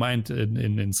always on my mind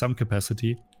in some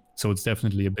capacity. So it's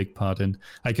definitely a big part, and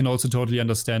I can also totally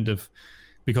understand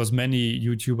because many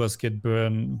YouTubers get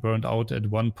burned out at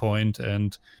one point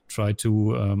and try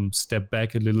to step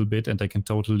back a little bit, and I can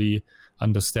totally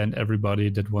understand everybody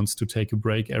that wants to take a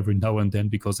break every now and then,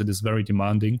 because it is very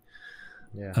demanding.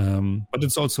 But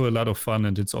it's also a lot of fun,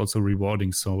 and it's also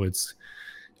rewarding. So it's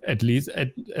at least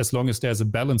as long as there's a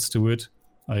balance to it,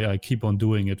 I keep on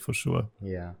doing it for sure.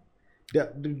 Do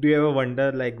you ever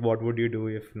wonder, like, what would you do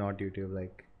if not YouTube?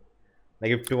 Like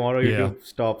if tomorrow YouTube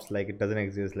stops, like it doesn't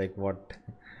exist, like what?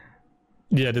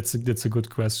 Yeah, that's a good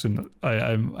question.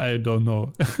 I don't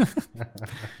know.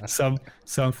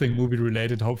 Something movie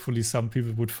related. Hopefully, some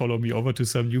people would follow me over to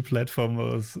some new platform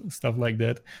or stuff like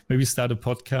that. Maybe start a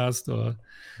podcast, or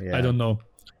I don't know.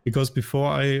 Because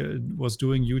before I was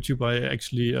doing YouTube, I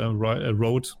actually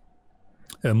wrote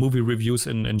movie reviews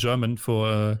in German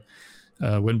for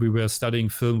when we were studying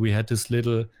film. We had this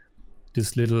little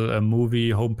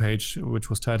movie homepage which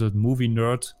was titled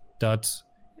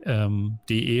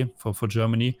movienerd.de for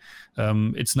Germany.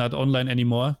 It's not online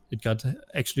anymore. It got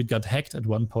hacked at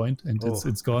one point, and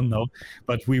it's gone now.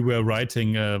 But we were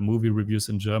writing movie reviews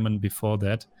in German before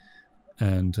that,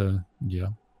 and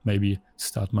maybe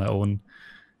start my own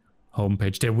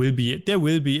homepage. There will be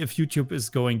if YouTube is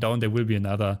going down, there will be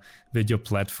another video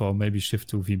platform. Maybe shift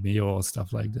to Vimeo or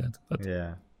stuff like that.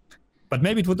 But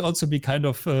maybe it would also be kind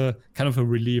of a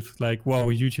relief, like, wow,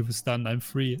 YouTube is done, I'm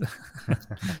free.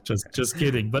 just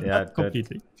kidding, but not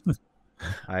completely.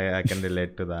 I can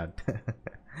relate to that.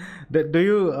 Do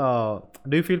you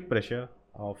feel pressure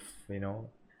of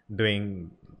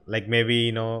doing, like,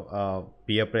 maybe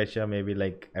peer pressure, maybe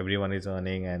like everyone is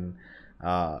earning, and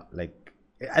like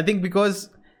I think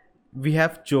because we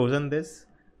have chosen this,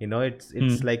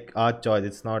 it's like our choice.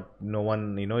 It's not no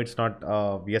one, it's not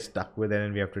we are stuck with it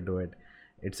and we have to do it.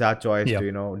 It's our choice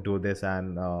to do this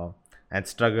and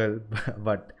struggle.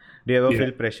 But do you ever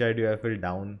feel pressure? Do you ever feel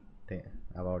down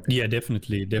about it? Yeah,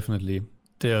 definitely.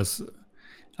 There's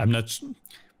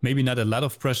maybe not a lot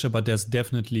of pressure, but there's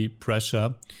definitely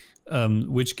pressure,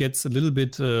 which gets a little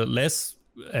bit less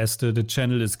as the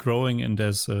channel is growing, and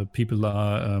as people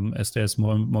are as there's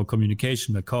more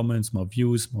communication, more comments, more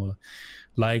views, more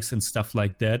likes and stuff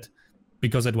like that.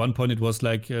 Because at one point it was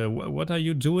like, what are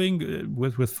you doing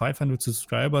with 500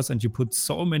 subscribers, and you put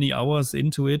so many hours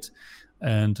into it,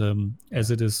 and as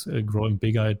it is growing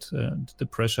bigger, the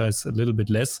pressure is a little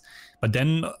bit less. But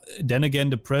then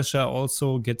again, the pressure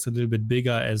also gets a little bit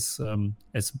bigger as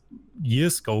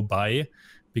years go by,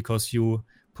 because you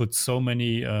put so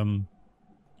many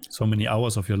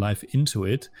hours of your life into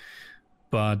it.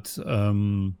 But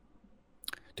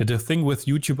the thing with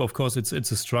YouTube, of course, it's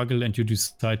a struggle, and you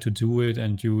decide to do it,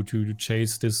 and you to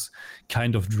chase this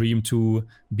kind of dream to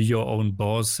be your own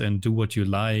boss and do what you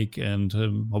like, and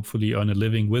hopefully earn a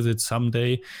living with it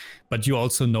someday. But you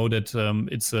also know that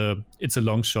it's a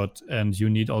long shot, and you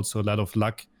need also a lot of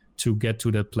luck to get to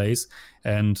that place.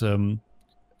 And an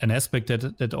aspect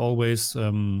that always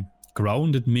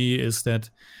grounded me is that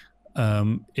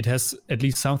it has at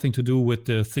least something to do with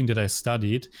the thing that I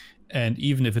studied. And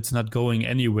even if it's not going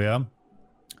anywhere,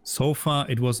 so far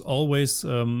it was always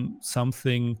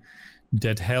something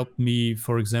that helped me,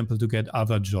 for example, to get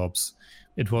other jobs.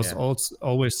 It was also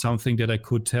always something that I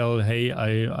could tell, hey,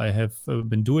 I have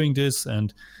been doing this,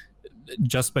 and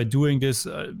just by doing this,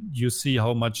 you see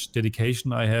how much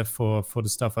dedication I have for the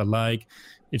stuff I like.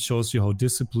 It shows you how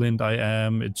disciplined I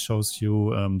am. It shows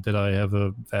you that I have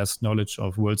a vast knowledge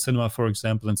of world cinema, for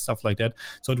example, and stuff like that.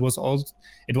 So it was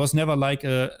never like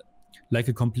a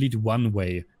complete one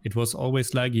way. It was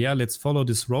always like, let's follow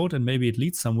this road and maybe it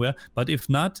leads somewhere. But if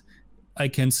not, I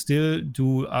can still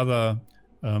do other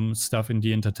stuff in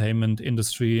the entertainment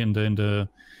industry, in the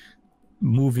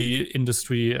movie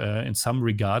industry in some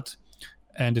regard.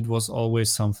 And it was always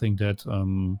something that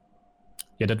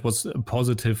that was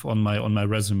positive on my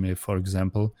resume, for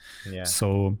example.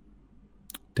 So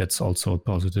that's also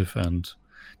positive, and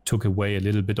took away a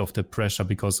little bit of the pressure,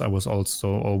 because I was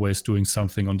also always doing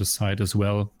something on the side as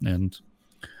well. And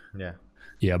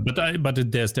Yeah,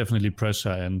 but there's definitely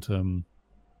pressure, and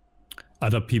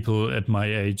other people at my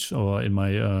age or in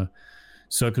my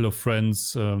circle of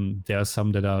friends, there are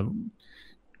some that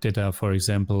are, for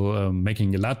example,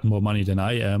 making a lot more money than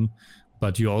I am.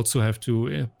 But you also have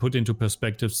to put into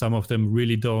perspective, some of them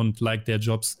really don't like their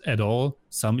jobs at all.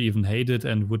 Some even hate it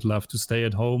and would love to stay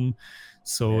at home.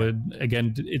 So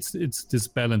again, it's this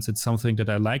balance. It's something that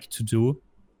I like to do,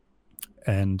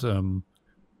 and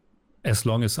as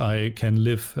long as I can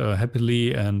live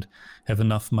happily and have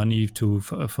enough money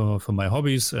for my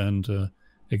hobbies, and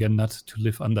again, not to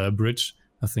live under a bridge,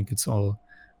 I think it's all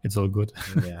good.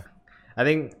 Yeah, I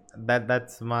think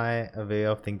that's my way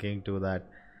of thinking too. That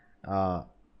uh,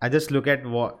 I just look at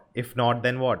what, if not,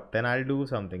 then what? Then I'll do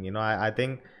something. I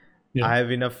think Yeah, I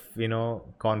have enough,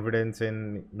 confidence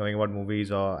in knowing about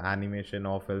movies or animation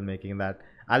or filmmaking that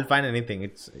I'll find anything.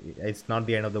 It's not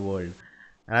the end of the world.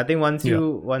 And I think once yeah,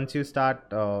 you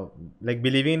start like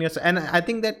believing in yourself, and I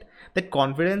think that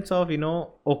confidence of,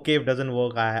 okay, if it doesn't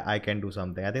work, I can do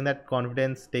something. I think that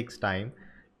confidence takes time,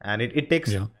 and it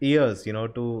takes yeah, years,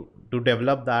 to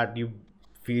develop that. You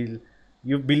feel,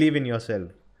 you believe in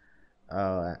yourself,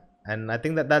 uh, and I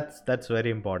think that's very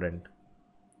important.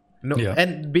 No, yeah,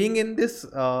 and being in this,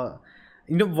 one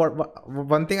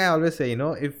thing I always say,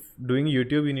 if doing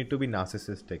YouTube, you need to be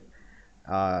narcissistic.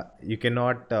 You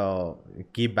cannot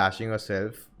keep bashing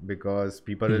yourself, because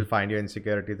people will mm, find your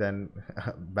insecurities and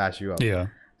bash you up. yeah,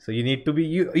 So you need to be,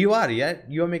 you are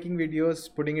making videos,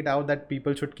 putting it out that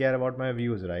people should care about my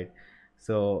views, right?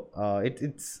 So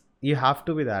it's you have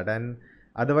to be that, and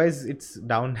otherwise it's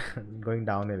down going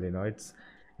downhill. It's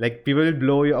like people will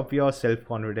blow you up your self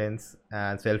confidence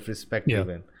and self respect yeah,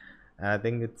 even. And I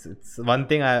think it's one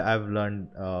thing I've learned.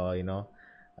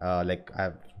 Like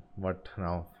I've, what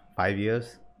now, 5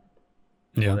 years,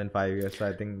 more yeah, than 5 years. So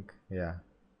I think, yeah,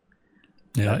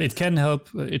 yeah. It that's can help.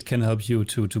 It can help you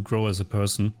to grow as a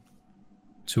person,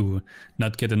 to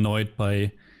not get annoyed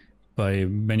by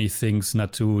many things,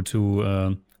 not to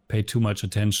pay too much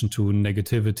attention to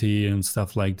negativity and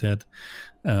stuff like that.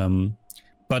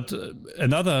 But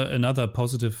another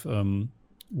positive,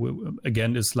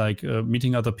 again, is like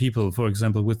meeting other people. For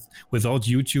example, without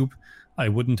YouTube, I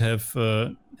wouldn't have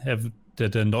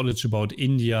the knowledge about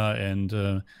India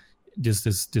and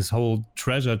this whole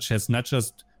treasure chest, not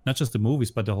just the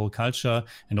movies, but the whole culture.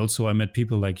 And also, I met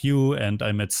people like you, and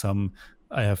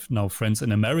I have now friends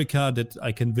in America that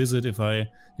I can visit if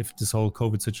this whole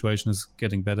COVID situation is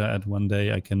getting better at one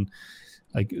day. I can,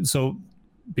 like, so,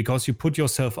 because you put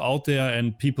yourself out there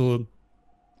and people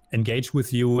engage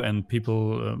with you, and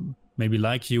people maybe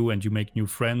like you, and you make new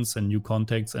friends and new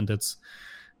contacts, and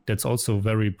that's also a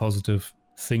very positive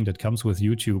thing that comes with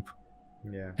YouTube.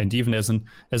 yeah. And even as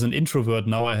an introvert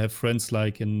now, I have friends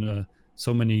like in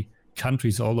so many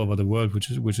countries all over the world,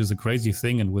 which is a crazy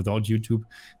thing. And without YouTube,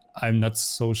 I'm not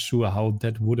so sure how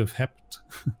that would have happened.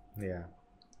 Yeah,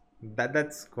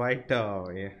 that's quite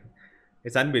yeah,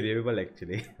 it's unbelievable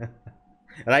actually.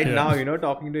 Right Yeah. now,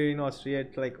 talking to you in Austria,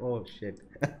 it's like, oh shit.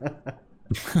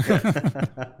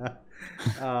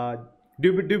 uh,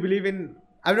 do you believe in?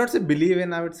 I would not say believe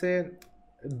in. I would say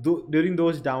during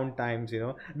those down times,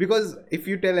 because if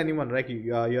you tell anyone, right,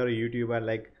 you're a YouTuber,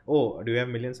 like, oh, do you have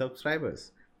million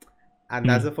subscribers? And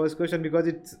that's the Mm. first question,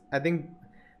 because I think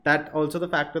that also the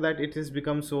factor that it has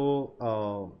become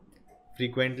so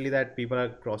frequently that people are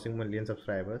crossing million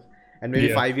subscribers. And maybe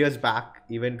Yeah. 5 years back,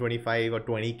 even 25 or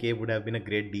 20K would have been a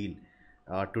great deal.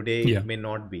 Today Yeah. it may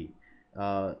not be.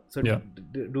 So Yeah.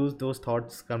 do those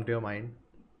thoughts come to your mind?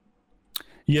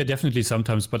 Yeah, definitely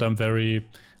sometimes, but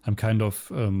I'm kind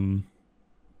of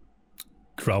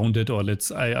grounded, or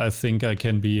I think I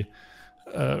can be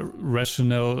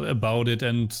rational about it.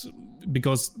 And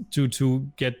because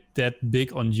to get that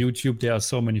big on YouTube, there are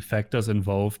so many factors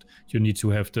involved. You need to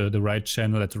have the right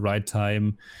channel at the right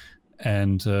time,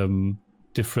 and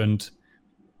different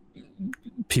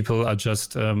people are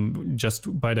just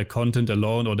by their content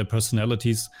alone or their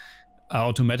personalities are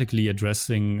automatically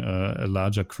addressing a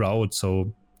larger crowd.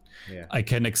 So Yeah. I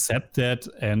can accept that,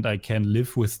 and I can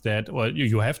live with that, or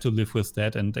you have to live with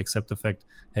that and accept the fact,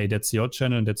 hey, that's your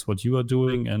channel and that's what you are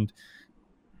doing, and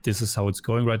this is how it's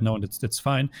going right now, and that's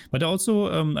fine. But I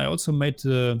also made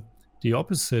the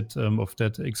opposite of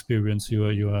that experience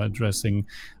you are addressing.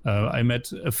 I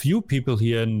met a few people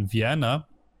here in Vienna.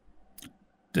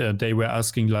 They were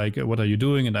asking like, what are you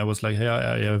doing? And I was like, hey,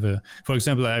 I have for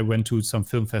example, I went to some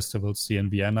film festivals here in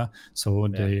Vienna, so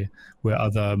Yeah. they were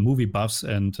other movie buffs,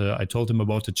 and I told them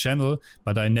about the channel,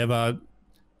 but I never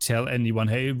tell anyone,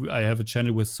 hey, I have a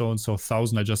channel with so and so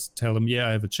thousand. I just tell them, yeah,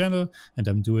 I have a channel and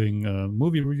I'm doing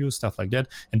movie reviews, stuff like that.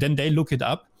 And then they look it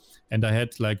up, And I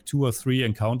had like 2 or 3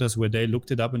 encounters where they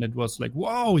looked it up and it was like,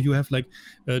 wow, you have like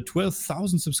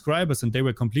 12,000 subscribers. And they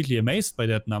were completely amazed by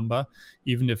that number,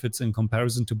 even if it's in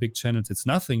comparison to big channels, it's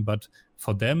nothing. But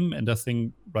for them, and I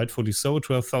think rightfully so,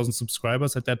 12,000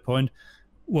 subscribers at that point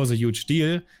was a huge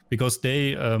deal, because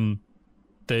they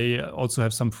also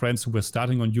have some friends who were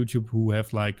starting on YouTube who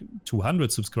have like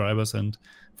 200 subscribers, and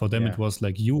for them it was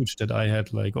like huge that I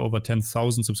had like over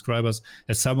 10,000 subscribers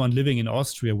as someone living in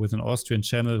Austria with an Austrian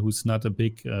channel who's not a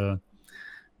big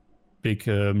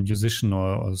musician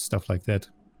or stuff like that.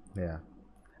 Yeah,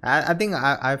 I think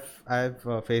I've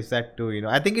faced that too.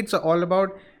 I think it's all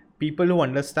about people who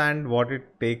understand what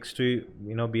it takes to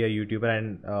be a YouTuber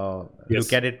and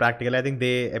look at it practically. I think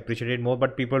they appreciate it more.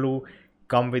 But people who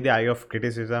come with the eye of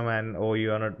criticism and, oh,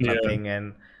 you are not nothing,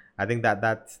 and I think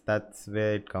that's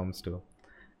where it comes to.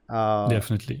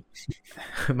 Definitely.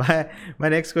 My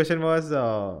next question was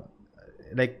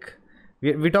like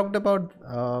we talked about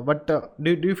but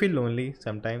do you feel lonely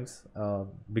sometimes,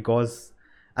 because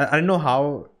I don't know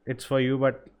how it's for you,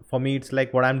 but for me it's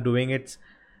like what I'm doing, it's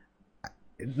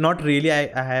not really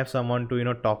I have someone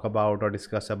to talk about or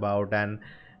discuss about. And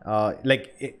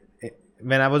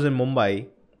when I was in Mumbai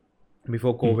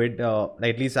before COVID,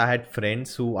 at least I had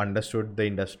friends who understood the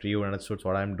industry, who understood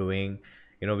what I'm doing.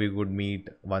 We would meet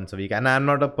once a week, and I'm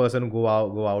not a person who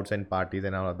go outs and parties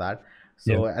and all of that.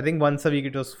 So I think once a week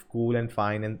it was cool and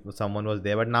fine, and someone was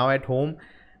there. But now at home,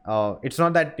 it's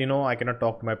not that I cannot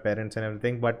talk to my parents and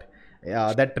everything, but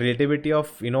that relativity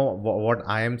of what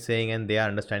I am saying and they are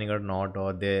understanding or not,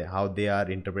 or how they are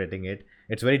interpreting it,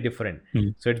 it's very different.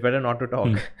 So it's better not to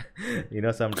talk,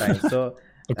 sometimes. So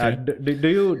Okay.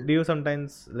 Do you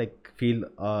sometimes like feel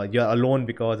you're alone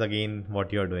because again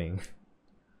what you're doing?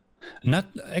 Not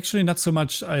so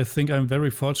much. I think I'm very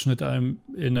fortunate. I'm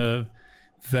in a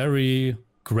very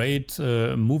great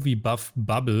movie buff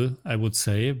bubble, I would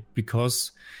say,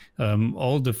 because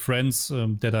all the friends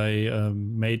that I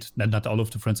made, not all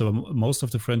of the friends, but most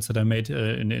of the friends that I made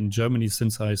in Germany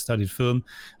since I studied film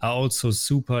are also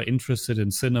super interested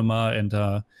in cinema and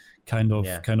are kind of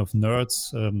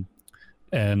nerds.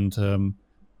 And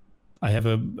I have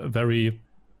a very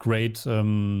great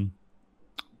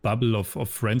bubble of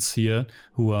friends here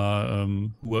who are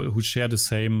who share the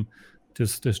same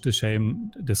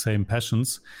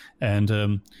passions,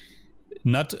 and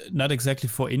not exactly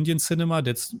for Indian cinema.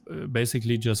 That's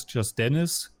basically just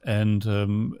Dennis and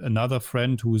another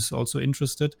friend who's also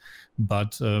interested,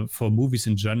 but for movies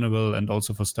in general, and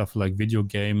also for stuff like video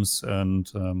games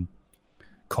and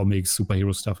comics,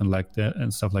 superhero stuff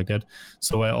and stuff like that.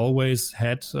 So I always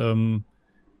had a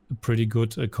pretty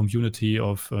good community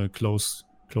of close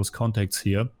contacts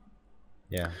here.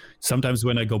 Yeah. Sometimes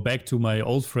when I go back to my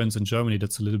old friends in Germany,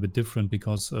 that's a little bit different,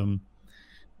 because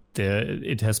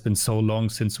it has been so long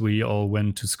since we all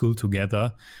went to school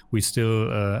together. We still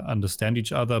understand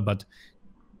each other, but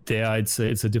there it's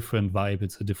a different vibe.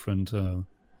 It's a different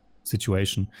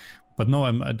situation. But no,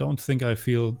 I don't think I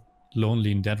feel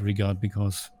lonely in that regard,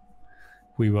 because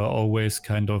we were always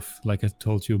kind of, like I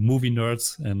told you, movie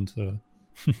nerds, and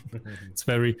it's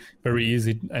very, very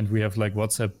easy. And we have like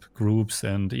WhatsApp groups,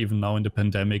 and even now in the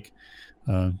pandemic,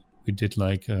 we did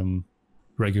like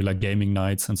regular gaming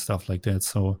nights and stuff like that.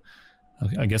 So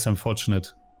I guess I'm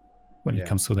fortunate when it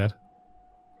comes to that.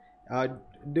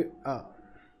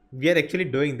 We are actually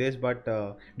doing this, but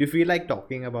do you feel like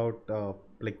talking about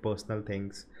like personal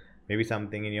things, maybe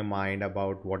something in your mind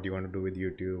about what you want to do with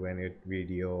YouTube and your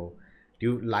video? Do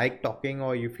you like talking,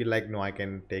 or you feel like, no, I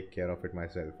can take care of it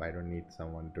myself, I don't need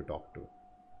someone to talk to?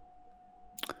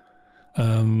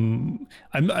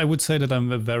 I would say that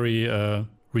I'm a very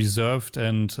reserved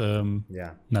and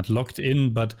not locked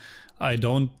in, but I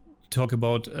don't talk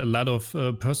about a lot of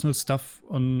personal stuff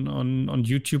on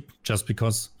YouTube, just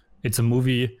because it's a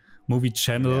movie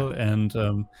channel, and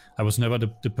I was never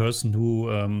the person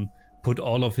who put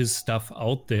all of his stuff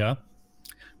out there.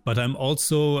 But I'm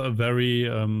also a very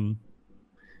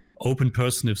open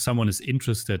person if someone is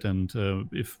interested, and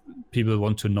if people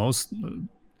want to know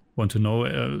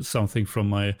something from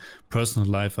my personal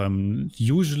life, I'm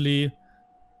usually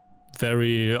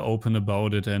very open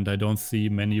about it, and I don't see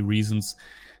many reasons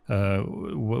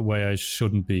why I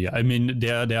shouldn't be. I mean,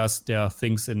 there are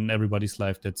things in everybody's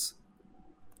life that's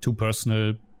too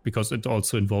personal, because it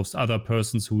also involves other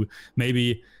persons who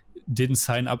maybe didn't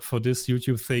sign up for this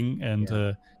YouTube thing, and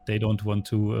they don't want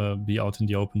to be out in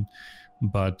the open.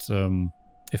 But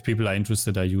if people are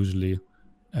interested, I usually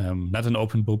not an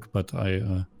open book, but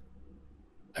I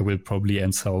will probably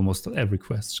answer almost every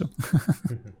question.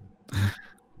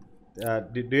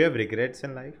 Do you have regrets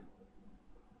in life?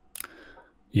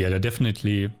 Yeah, there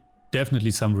definitely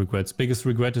definitely some regrets. Biggest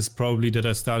regret is probably that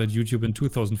I started YouTube in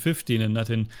 2015 and not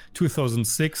in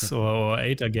 2006 or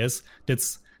 8, I guess.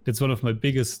 That's one of my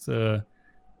biggest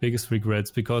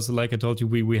regrets, because like I told you,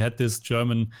 we had this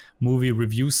German movie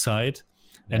review site,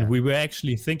 and we were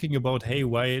actually thinking about, hey,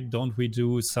 why don't we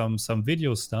do some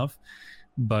video stuff?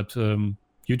 But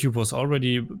YouTube was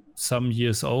already some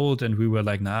years old, and we were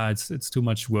like, nah, it's too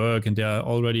much work, and there are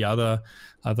already other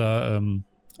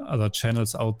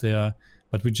channels out there.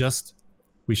 But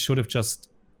we should have just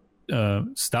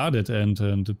started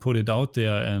and put it out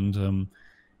there, and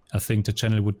I think the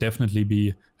channel would definitely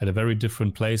be at a very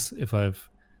different place if I've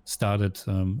started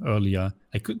earlier.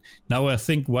 Now I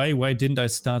think, why didn't I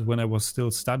start when I was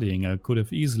still studying? I could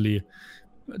have easily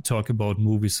talk about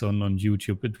movies on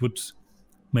YouTube. It would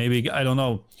maybe, I don't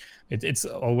know. It's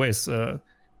always a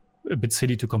bit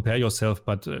silly to compare yourself,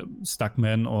 but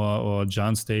Stuckman or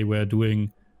Jans, they were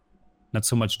doing not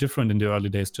so much different in the early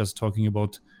days, just talking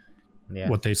about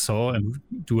what they saw and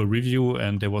do a review,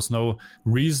 and there was no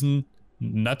reason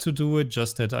not to do it,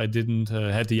 just that I didn't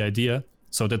had the idea.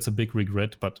 So that's a big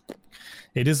regret, but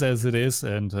it is as it is,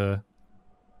 and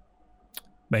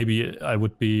maybe I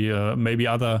would be maybe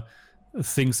other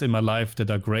things in my life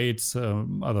that are great,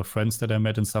 other friends that I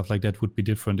met and stuff like that would be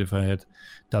different if I had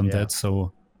done that.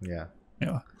 So yeah,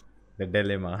 the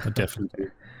dilemma. But definitely.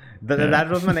 That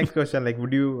was my next question. Like,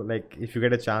 would you, like, if you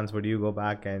get a chance, would you go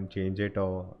back and change it,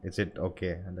 or is it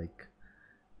okay? Like,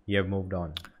 you have moved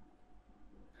on.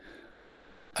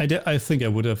 I think I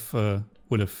would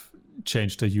have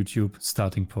changed the YouTube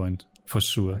starting point for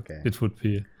sure. Okay. It would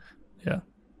be,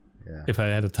 if I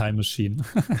had a time machine,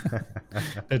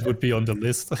 that would be on the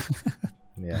list.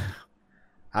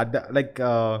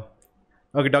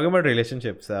 Okay, talking about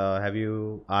relationships, are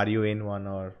you in one,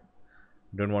 or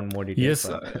don't want more details?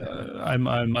 Yes,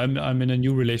 I'm in a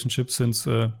new relationship since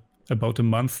about a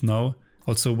month now.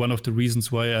 Also, one of the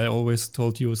reasons why I always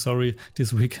told you, sorry,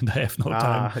 this weekend I have no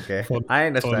time. Okay. For I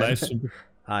understand. live stream.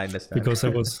 I understand. Because I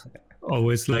was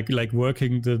always like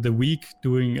working the week,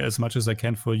 doing as much as I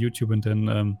can for YouTube, and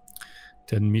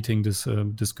then meeting this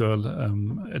girl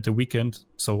at the weekend.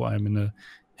 So I'm in a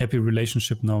happy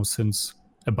relationship now since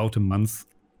about a month.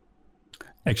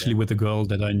 Actually, with a girl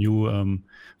that I knew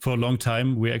for a long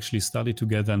time. We actually studied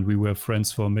together, and we were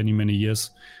friends for many, many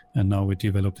years. And now we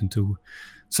developed into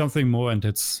something more, and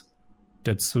that's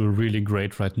really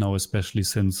great right now, especially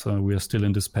since we are still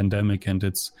in this pandemic, and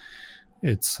it's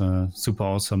super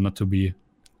awesome not to be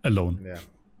alone.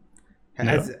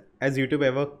 Has YouTube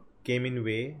ever came in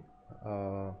way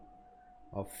of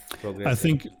progress? I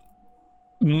think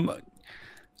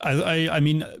I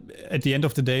mean, at the end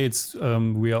of the day, it's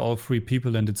we are all free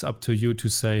people, and it's up to you to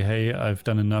say, hey, I've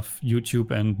done enough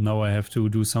YouTube and now I have to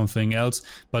do something else.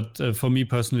 But for me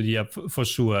personally, for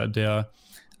sure,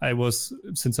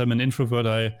 since I'm an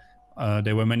introvert,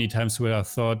 there were many times where I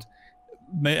thought,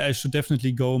 I should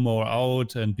definitely go more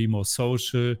out and be more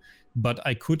social, but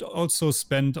I could also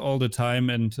spend all the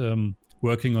time and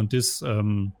working on this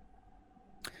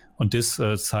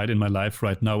side in my life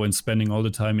right now, and spending all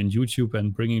the time in YouTube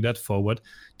and bringing that forward.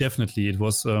 Definitely, it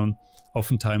was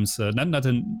oftentimes not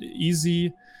an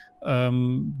easy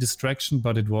distraction,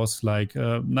 but it was like,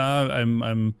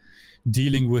 I'm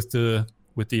dealing with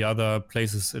the other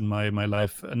places in my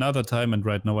life another time, and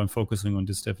right now I'm focusing on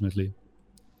this, definitely.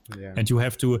 And you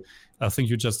have to, I think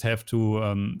you just have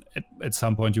to at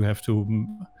some point you have to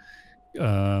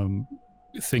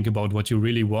think about what you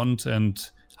really want and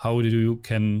how do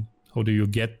you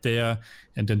get there,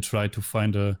 and then try to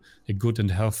find a good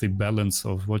and healthy balance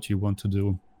of what you want to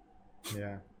do.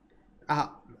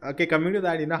 Okay, coming to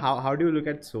that, how do you look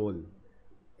at soul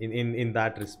in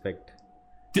that respect?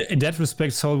 In that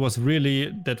respect, soul was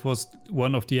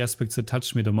one of the aspects that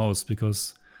touched me the most,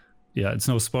 because it's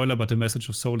no spoiler, but the message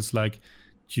of soul is like,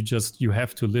 you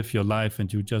have to live your life,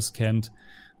 and you just can't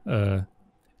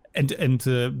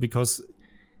because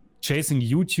chasing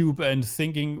YouTube and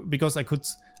thinking, because I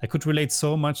could relate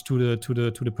so much to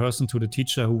the person, to the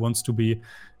teacher who wants to be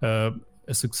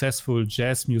a successful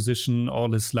jazz musician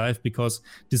all his life, because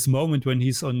this moment when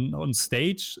he's on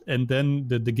stage and then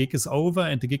the gig is over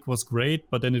and the gig was great,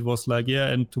 but then it was like,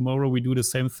 and tomorrow we do the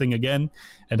same thing again.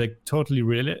 And I totally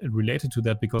related to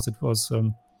that, because it was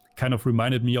kind of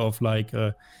reminded me of like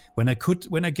when I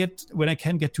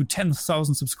can get to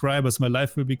 10,000 subscribers, my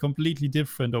life will be completely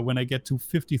different. Or when I get to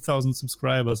 50,000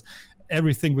 subscribers,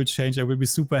 everything will change. I will be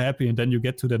super happy. And then you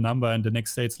get to the number, and the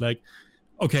next day it's like,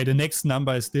 okay, the next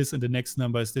number is this, and the next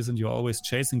number is this, and you're always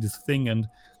chasing this thing, and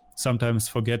sometimes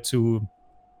forget to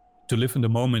live in the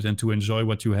moment and to enjoy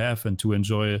what you have, and to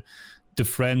enjoy the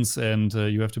friends, and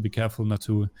you have to be careful not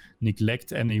to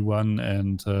neglect anyone.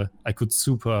 And I could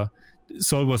super.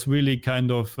 So it was really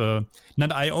kind of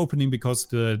not eye-opening, because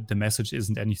the message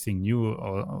isn't anything new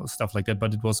or stuff like that,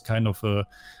 but it was kind of a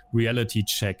reality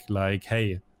check, like,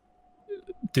 hey,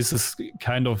 this is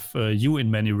kind of you in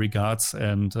many regards.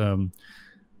 And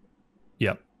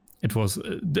yeah, it was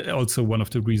also one of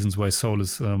the reasons why Soul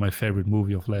is my favorite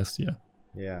movie of last year.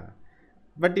 Yeah,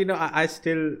 but you know, I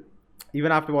still,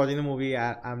 even after watching the movie,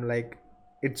 I'm like,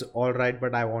 it's all right,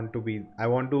 but I want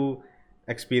to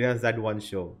experience that one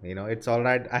show. You know, it's all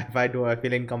right if I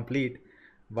feel incomplete,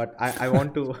 but I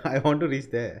want to I want to reach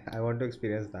there. I want to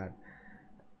experience that.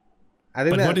 I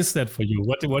think But what that is that for you?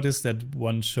 What is that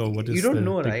one show? What you is don't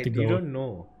know, the right? You goal? don't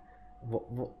know.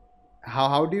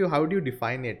 How do you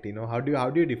define it? You know, how do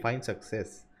you define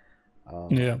success?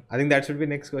 Yeah, I think that should be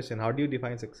next question. How do you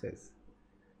define success?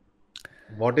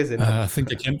 What is enough? I think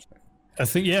they can. I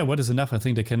think, yeah, what is enough? I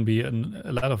think there can be a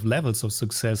lot of levels of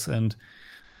success, and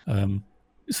um,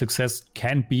 success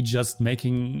can't be just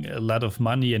making a lot of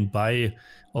money and buy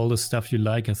all the stuff you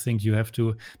like. I think you have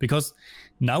to, because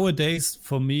nowadays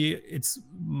for me it's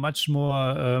much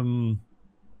more.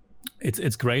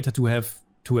 It's greater to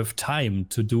have time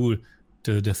to do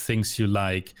the things you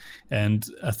like. And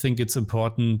I think it's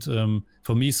important,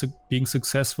 for me, being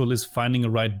successful is finding a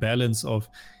right balance of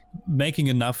making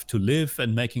enough to live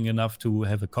and making enough to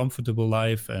have a comfortable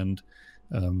life, and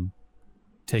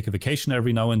take a vacation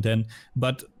every now and then,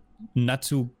 but not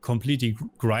to completely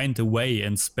grind away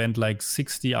and spend like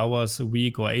 60 hours a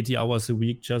week or 80 hours a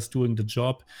week just doing the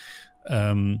job.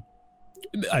 I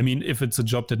mean, if it's a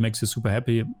job that makes you super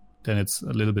happy, then it's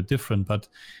a little bit different. But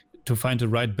to find the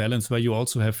right balance where you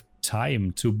also have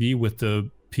time to be with the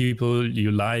people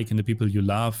you like and the people you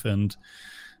love. And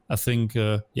I think,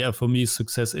 yeah, for me,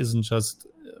 success isn't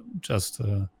just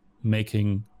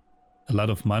making a lot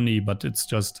of money, but it's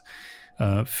just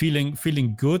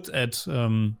feeling good at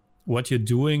what you're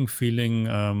doing, feeling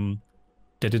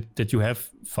that you have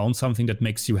found something that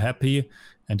makes you happy,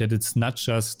 and that it's not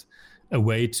just a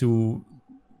way to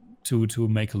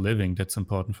make a living. That's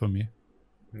important for me.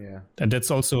 Yeah. And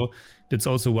that's also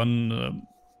one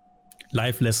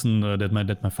life lesson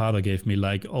that my father gave me.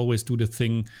 Like, always do the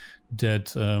thing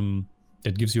that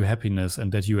that gives you happiness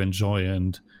and that you enjoy.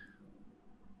 And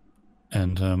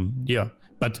yeah,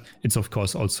 but it's of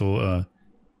course also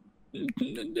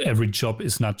every job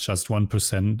is not just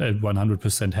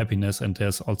 100% happiness, and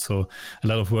there's also a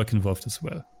lot of work involved as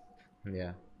well.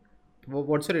 Yeah.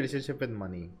 What's your relationship with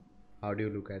money? How do you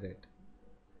look at it?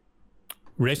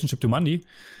 Relationship to money,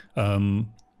 I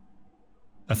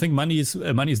think money is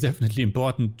definitely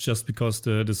important, just because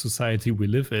the society we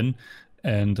live in.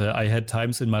 And I had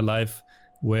times in my life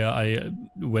where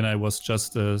when I was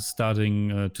just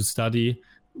starting to study,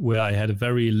 where I had a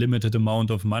very limited amount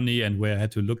of money, and where I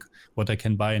had to look what I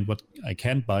can buy and what I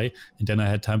can't buy. And then I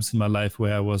had times in my life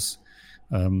where I was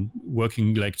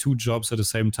working like 2 jobs at the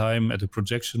same time, at a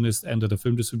projectionist and at a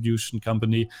film distribution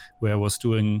company, where I was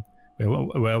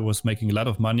making a lot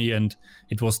of money. And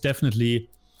it was definitely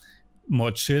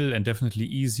more chill and definitely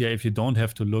easier if you don't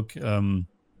have to look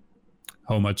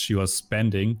how much you are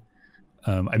spending.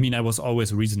 I mean, I was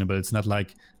always reasonable. It's not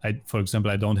like for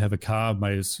example, I don't have a car.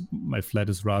 My flat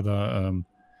is rather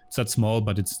it's not small,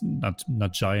 but it's not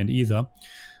giant either.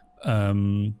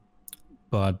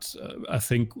 But I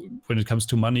think when it comes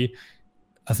to money,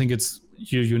 I think it's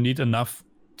you need enough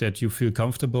that you feel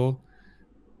comfortable,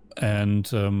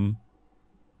 and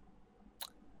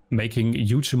making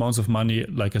huge amounts of money.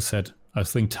 Like I said, I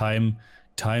think time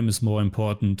is more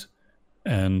important,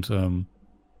 and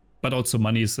but also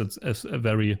money is a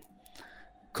very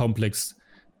complex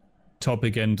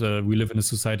topic, and we live in a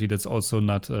society that's also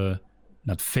not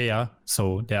fair.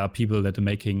 So there are people that are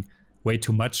making way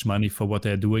too much money for what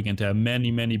they're doing, and there are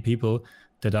many people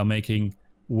that are making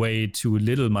way too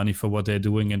little money for what they're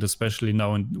doing. And especially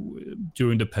now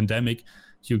during the pandemic,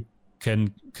 you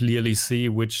can clearly see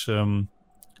which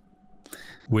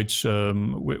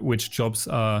jobs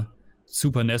are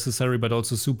super necessary but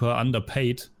also super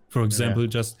underpaid. For example,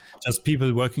 just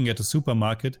people working at a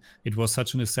supermarket. It was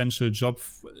such an essential job.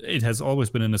 It has always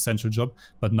been an essential job,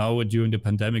 but now during the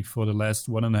pandemic, for the last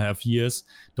 1.5 years,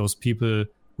 those people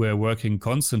were working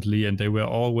constantly, and they were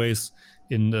always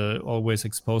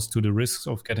exposed to the risks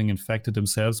of getting infected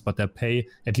themselves. But their pay,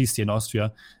 at least in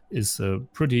Austria, is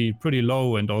pretty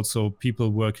low. And also people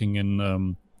working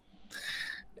in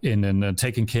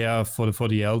taking care for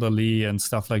the elderly and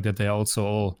stuff like that, they are also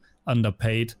all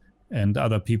underpaid. And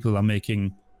other people are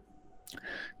making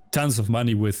tons of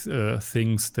money with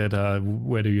things that are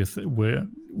where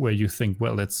you think,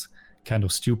 well, that's kind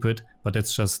of stupid, but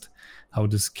that's just how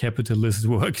this capitalist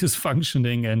work is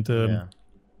functioning. And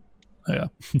yeah,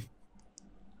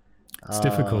 it's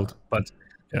difficult, but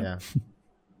yeah.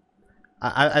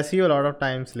 I see you a lot of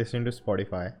times listening to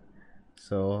Spotify.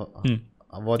 So,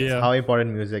 Yeah. how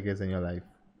important music is in your life?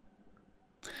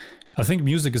 I think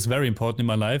music is very important in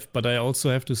my life, but I also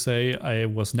have to say I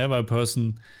was never a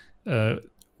person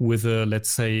with a, let's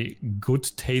say, good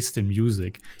taste in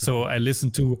music. So I listen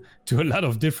to a lot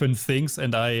of different things,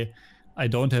 and I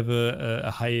don't have a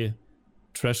high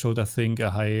threshold. I think a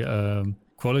high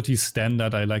quality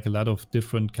standard. I like a lot of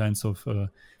different kinds of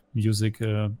music,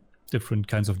 different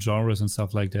kinds of genres and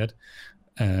stuff like that.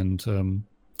 And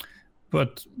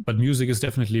but music is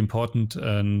definitely important,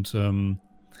 and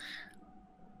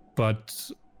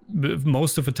but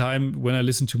most of the time when I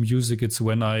listen to music, it's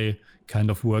when I kind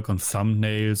of work on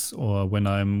thumbnails or when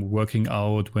I'm working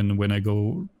out, when I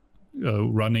go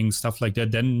running, stuff like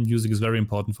that. Then music is very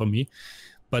important for me.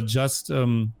 But just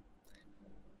in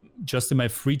my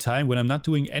free time, when I'm not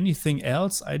doing anything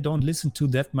else, I don't listen to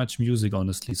that much music,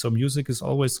 honestly. So music is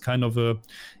always kind of a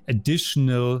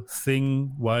additional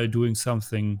thing while doing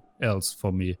something else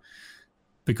for me.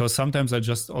 Because sometimes I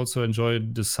just also enjoy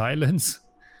the silence.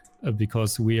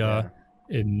 Because we are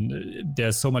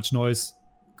there's so much noise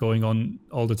going on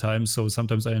all the time, so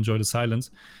sometimes I enjoy the silence.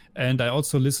 And I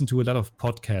also listen to a lot of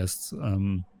podcasts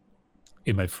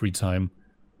in my free time,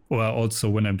 or also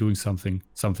when I'm doing something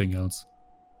else.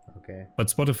 Okay. But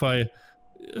Spotify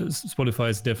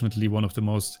is definitely one of the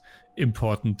most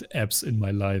important apps in my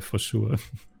life, for sure.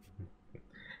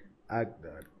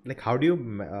 Like, how do you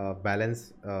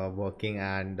balance working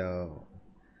and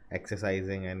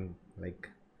exercising? And like,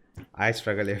 I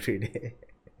struggle every day.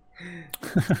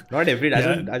 Not every day.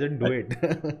 I don't do it.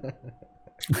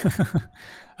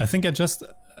 I think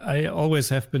I always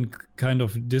have been kind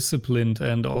of disciplined,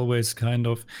 and always kind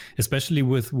of, especially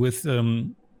with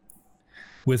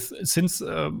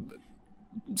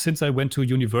since I went to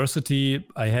university,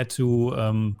 I had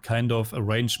to kind of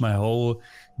arrange my whole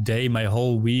day, my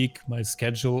whole week, my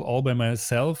schedule all by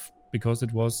myself, because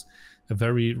it was a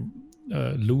very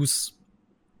loose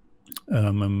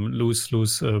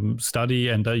study,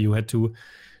 and you had to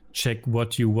check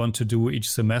what you want to do each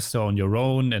semester on your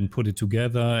own and put it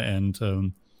together.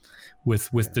 And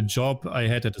with the job I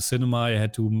had at the cinema, I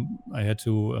had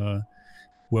to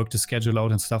work the schedule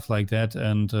out and stuff like that.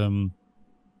 And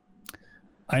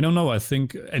I don't know, I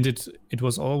think, and it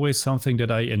was always something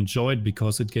that I enjoyed,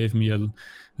 because it gave me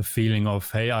a feeling of,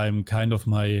 hey, I'm kind of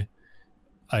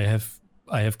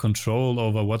I have control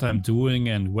over what I'm doing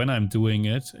and when I'm doing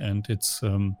it. And it's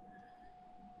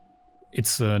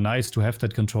nice to have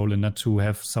that control, and not to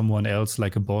have someone else,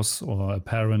 like a boss or a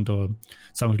parent or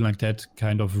something like that,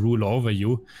 kind of rule over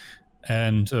you.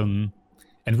 And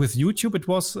with YouTube,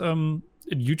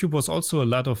 YouTube was also a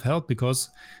lot of help, because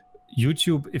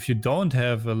YouTube, if you don't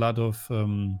have a lot of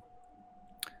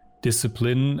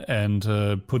discipline and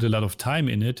put a lot of time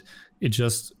in it, it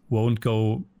just won't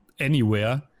go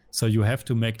anywhere. So you have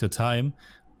to make the time.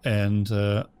 And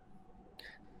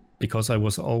because I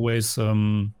was always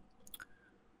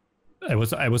I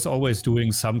was always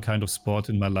doing some kind of sport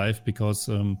in my life, because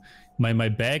my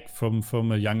back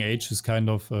from a young age is kind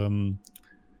of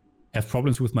have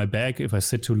problems with my back if I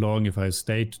sit too long, if I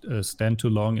stand too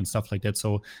long and stuff like that.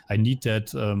 So I need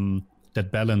that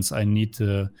balance. I need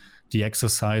the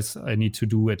exercise. I need to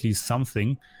do at least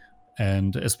something.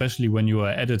 And especially when you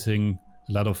are editing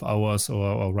a lot of hours,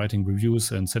 or writing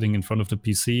reviews and sitting in front of the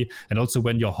PC, and also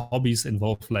when your hobbies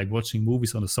involve like watching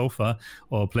movies on the sofa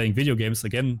or playing video games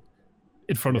again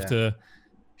in front of the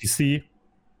PC,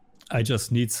 I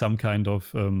just need some kind of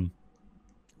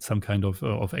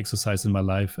exercise in my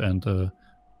life. And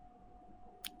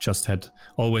just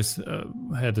always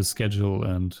had a schedule,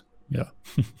 and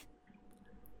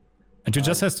and you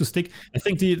just has to stick. I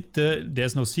think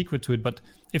there's no secret to it, but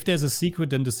if there's a secret,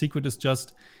 then the secret is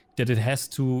just that it has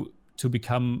to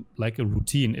become like a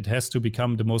routine. It has to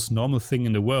become the most normal thing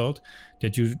in the world,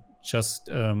 that you just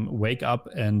wake up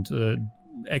and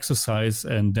exercise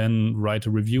and then write a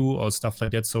review or stuff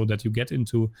like that, so that you get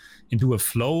into a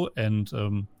flow and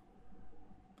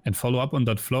follow up on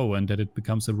that flow, and that it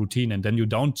becomes a routine. And then you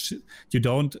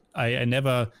don't I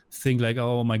never think like,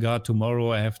 oh my god,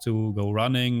 tomorrow I have to go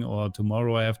running, or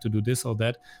tomorrow I have to do this or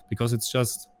that, because it's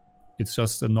just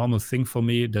a normal thing for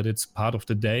me, that it's part of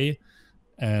the day.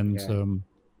 And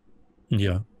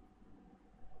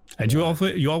and you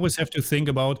always have to think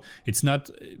about, it's not,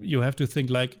 you have to think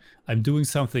like, I'm doing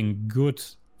something good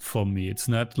for me. It's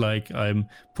not like I'm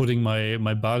putting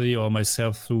my body or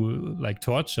myself through like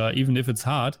torture. Even if it's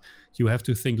hard, you have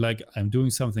to think like I'm doing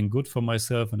something good for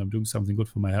myself, and I'm doing something good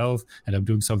for my health, and I'm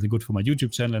doing something good for my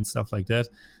YouTube channel and stuff like that.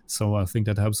 So I think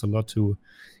that helps a lot to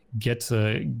get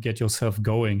yourself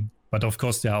going. But of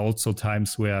course, there are also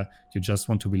times where you just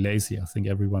want to be lazy. I think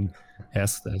everyone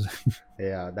has that.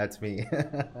 Yeah, that's me.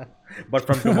 But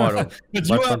from tomorrow. But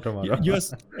from tomorrow. you're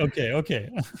okay.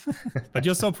 But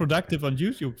you're so productive on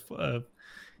YouTube,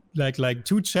 like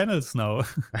 2 channels now.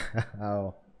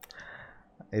 Oh,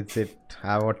 it. I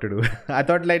have what to do. I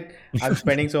thought like I'm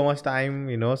spending so much time,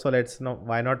 so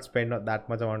why not spend that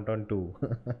much amount on two?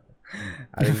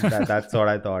 I think that's what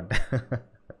I thought.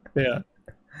 Yeah.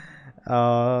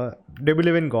 Do you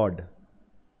believe in God?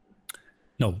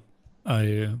 No,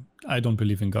 I don't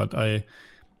believe in God.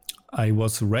 I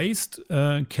was raised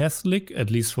Catholic, at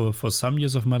least for some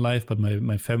years of my life, but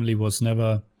my family was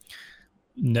never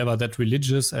that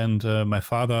religious, and my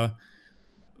father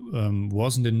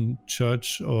wasn't in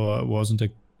church or wasn't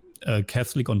a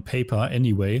Catholic on paper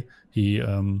anyway. He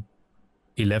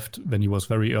left when he was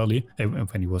very early,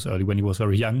 when he was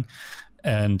very young,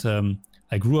 and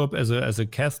I grew up as a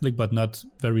Catholic, but not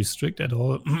very strict at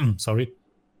all. Sorry.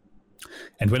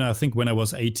 And when I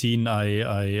was 18,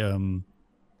 I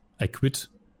quit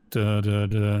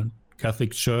the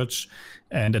Catholic Church,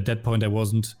 and at that point I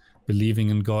wasn't believing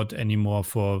in God anymore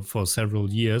for several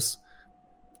years,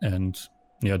 and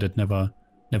yeah, that never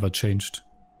changed.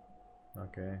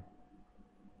 Okay.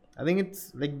 I think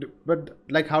it's like, but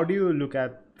like, how do you look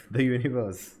at the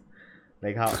universe?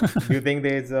 Like, how do you think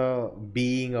there's a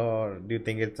being, or do you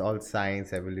think it's all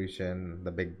science, evolution,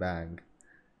 the Big Bang?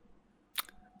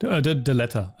 The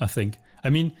latter, I think.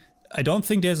 I mean, I don't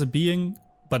think there's a being,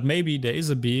 but maybe there is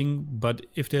a being. But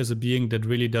if there's a being, that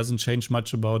really doesn't change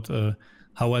much about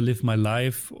how I live my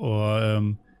life,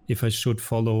 or if I should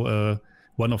follow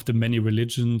one of the many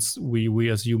religions we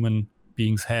as human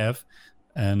beings have.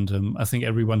 And I think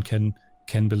everyone can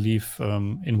believe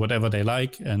in whatever they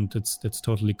like, and that's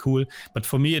totally cool. But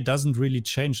for me, it doesn't really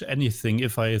change anything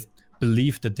if I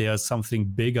believe that there's something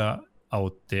bigger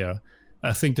out there.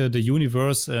 I think that the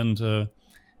universe and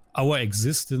our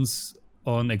existence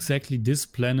on exactly this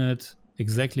planet,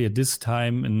 exactly at this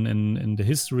time in the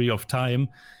history of time,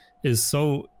 is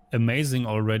so amazing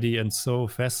already and so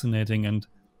fascinating, and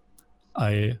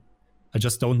I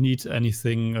just don't need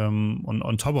anything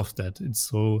on top of that. It's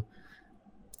so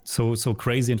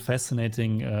crazy and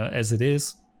fascinating as it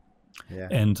is. Yeah.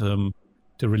 And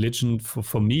the religion,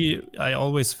 for me, I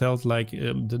always felt like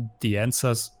the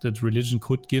answers that religion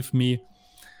could give me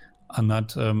are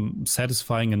not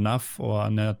satisfying enough, or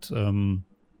are not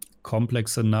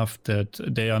complex enough, that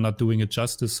they are not doing it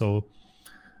justice. So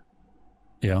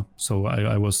yeah, so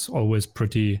I was always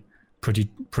pretty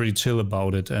chill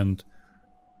about it, and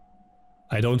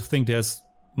I don't think there's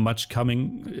much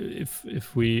coming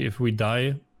if we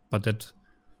die, but that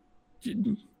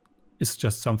is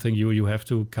just something you have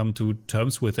to come to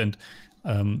terms with. And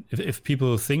if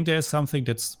people think there's something,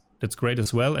 that's great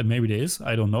as well, and maybe there is,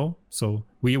 I don't know. So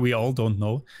we all don't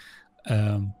know,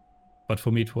 but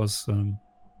for me it was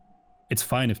it's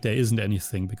fine if there isn't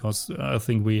anything, because I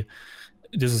think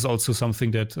this is also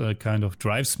something that kind of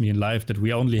drives me in life, that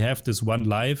we only have this one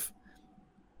life.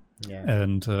 Yeah.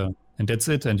 And that's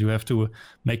it, and you have to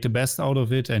make the best out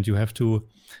of it, and you have to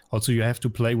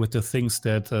play with the things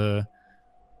that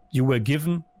you were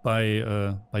given by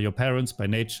your parents, by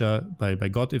nature, by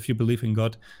God, if you believe in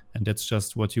God, and that's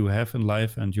just what you have in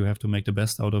life, and you have to make the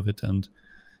best out of it, and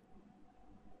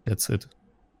that's it.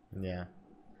 Yeah.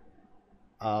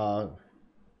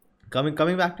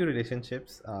 Coming back to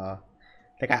relationships,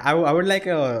 like I would like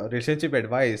a relationship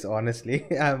advice. Honestly,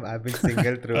 I've been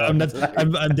single throughout. I'm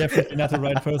definitely not the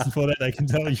right person for that, I can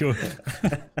tell you.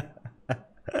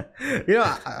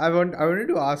 I wanted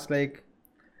to ask, like,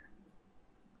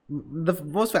 the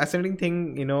most fascinating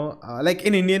thing, like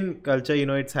in Indian culture,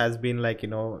 it has been like,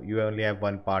 you only have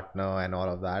one partner and all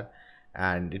of that,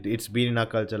 and it's been in our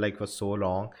culture like for so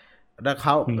long. Like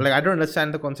how, like I don't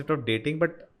understand the concept of dating,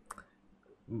 but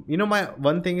my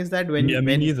one thing is that me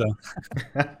neither.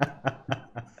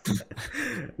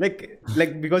 like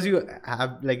because you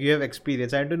have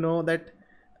experience, I had to know that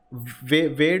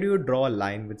where do you draw a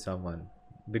line with someone?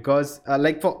 Because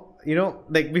like for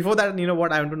like before that,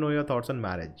 what, I want to know your thoughts on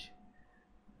marriage.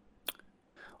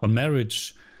 On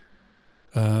marriage,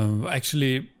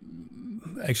 actually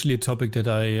a topic that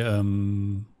I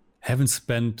haven't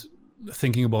spent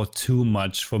thinking about too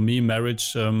much. For me,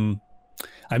 marriage, I'm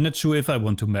not sure if I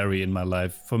want to marry in my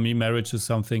life. For me, marriage is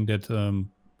something that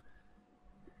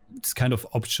it's kind of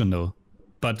optional.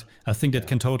 But I think that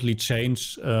can totally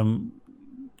change.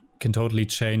 Can totally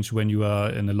change when you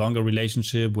are in a longer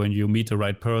relationship, when you meet the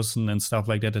right person and stuff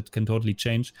like that. It can totally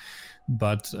change.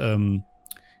 But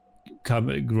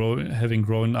having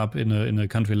grown up in a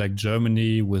country like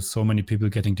Germany with so many people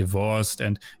getting divorced,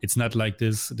 and it's not like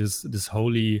this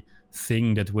holy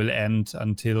thing that will end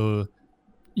until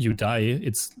you die.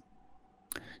 It's,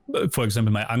 for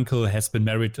example, my uncle has been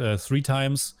married 3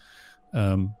 times.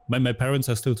 My parents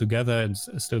are still together and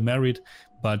still married,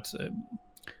 but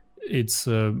it's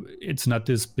not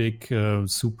this big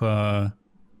super.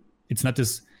 It's not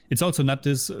this. It's also not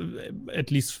this.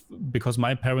 At least because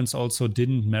my parents also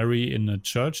didn't marry in a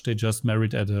church. They just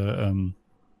married at a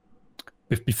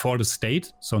before the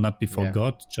state, so not before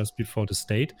God, just before the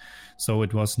state. So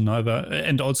it was never.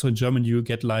 And also in Germany, you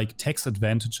get like tax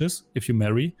advantages if you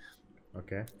marry.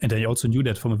 Okay. And I also knew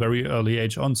that from a very early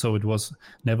age on. So it was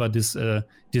never this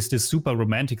super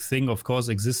romantic thing, of course,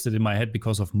 existed in my head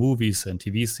because of movies and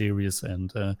TV series.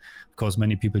 And of course,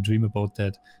 many people dream about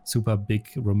that super big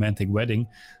romantic wedding.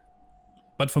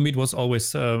 But for me, it was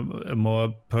always a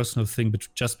more personal thing,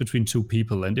 just between 2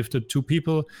 people. And if the 2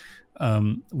 people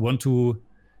want to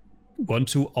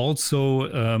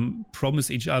also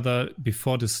promise each other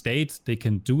before the state, they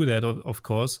can do that, of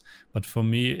course. But for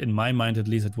me, in my mind at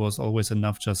least, it was always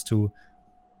enough just to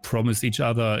promise each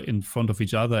other in front of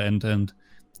each other, and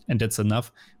that's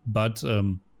enough. But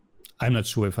I'm not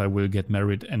sure if I will get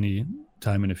married any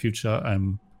time in the future.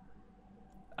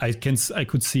 I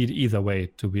could see it either way,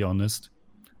 to be honest.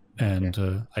 And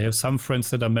I have some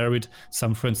friends that are married,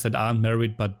 some friends that aren't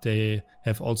married, but they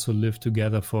have also lived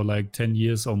together for like 10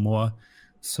 years or more.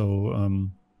 So,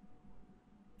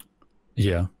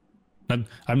 yeah,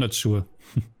 I'm not sure.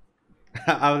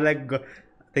 I was like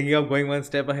thinking of going one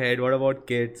step ahead. What about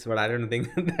kids? But I don't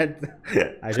think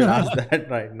that I should ask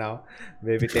that right now.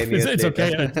 Maybe 10 years It's later.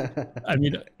 okay. I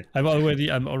mean, I'm already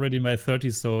in my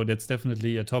 30s, so that's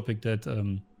definitely a topic that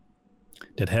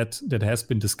has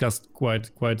been discussed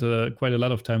quite a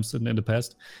lot of times in the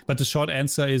past. But the short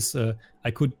answer is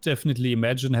I could definitely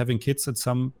imagine having kids at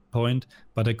some point,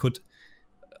 but I could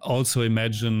also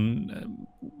imagine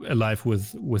a life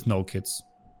with no kids.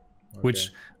 Okay.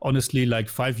 Which honestly, like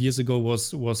 5 years ago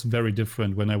was very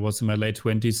different. When I was in my late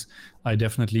 20s, I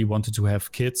definitely wanted to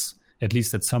have kids, at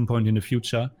least at some point in the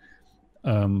future.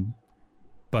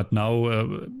 But now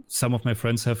some of my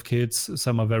friends have kids.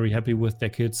 Some are very happy with their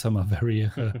kids. Some are very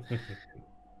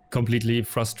completely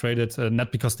frustrated.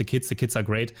 Not because the kids are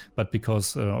great, but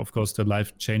because, of course, the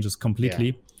life changes completely.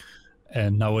 Yeah.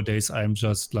 And nowadays, I'm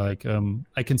just like,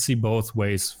 I can see both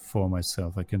ways for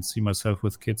myself. I can see myself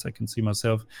with kids. I can see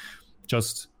myself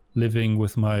just living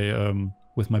with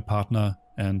my partner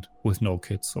and with no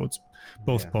kids. So it's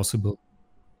both possible.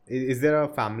 Is there a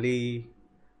family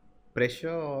pressure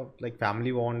or like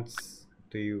family wants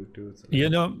to you to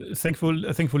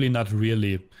thankfully not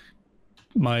really.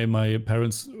 My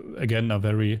parents again are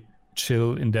very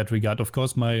chill in that regard. Of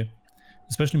course,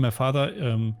 especially my father,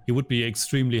 he would be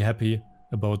extremely happy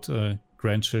about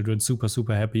grandchildren,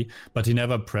 super happy, but he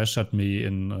never pressured me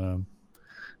in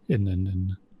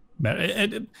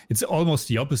it's almost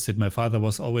the opposite. My father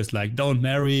was always like, don't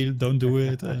marry, don't do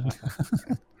it.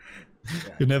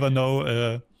 You never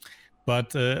know,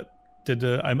 but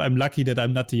I'm lucky that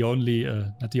I'm not the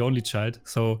only child.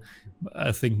 So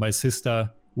I think my sister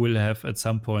will have at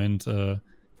some point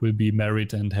will be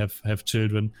married and have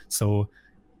children. So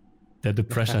that the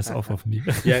pressure is off of me.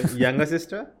 Younger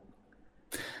sister?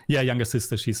 Yeah, younger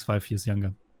sister. She's 5 years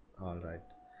younger. All right.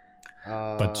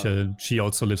 But she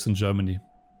also lives in Germany.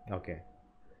 Okay.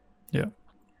 Yeah.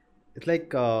 It's like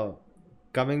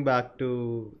coming back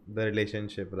to the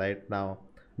relationship right now.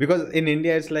 Because in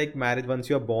India, it's like marriage. Once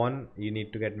you're born, you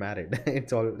need to get married.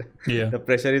 It's all, the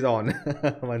pressure is on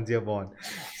once you're born.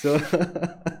 So,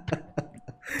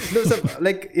 no, so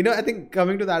like, I think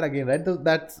coming to that again, right?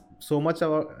 That's so much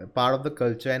of a part of the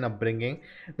culture and upbringing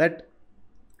that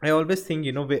I always think,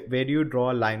 where do you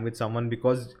draw a line with someone?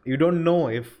 Because you don't know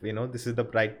if, this is the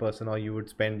right person or you would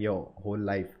spend your whole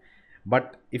life.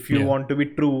 But if you want to be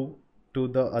true to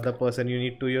the other person, you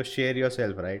need to share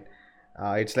yourself, right?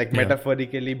 It's like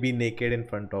metaphorically be naked in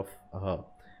front of her.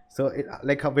 So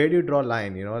where do you draw a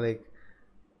line, like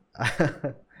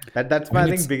that's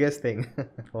my biggest thing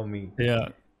for me. Yeah.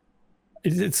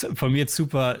 It's for me, it's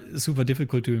super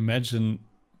difficult to imagine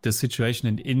the situation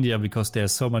in India because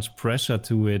there's so much pressure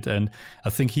to it. And I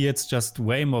think here it's just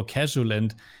way more casual.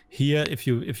 And here, if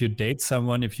you date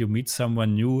someone, if you meet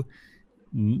someone new,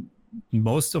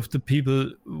 most of the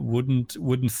people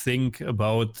wouldn't think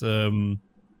about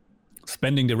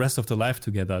spending the rest of the life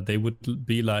together. They would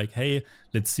be like, hey,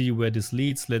 let's see where this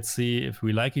leads. Let's see if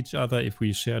we like each other, if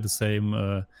we share the same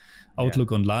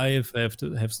outlook on life, have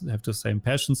the same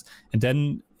passions. And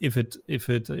then if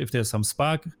there's some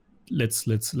spark,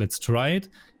 let's try it.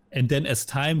 And then as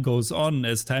time goes on,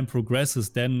 as time progresses,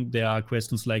 then there are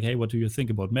questions like, hey, what do you think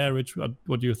about marriage?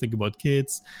 What do you think about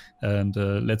kids? And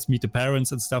let's meet the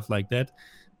parents and stuff like that.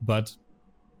 But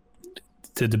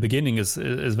the beginning is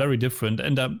very different.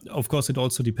 And of course, it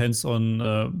also depends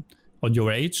on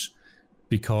your age.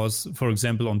 Because, for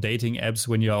example, on dating apps,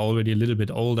 when you're already a little bit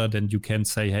older, then you can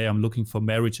say, hey, I'm looking for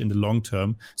marriage in the long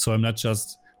term. So I'm not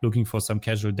just looking for some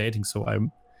casual dating. So I'm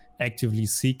actively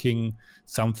seeking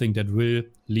something that will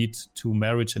lead to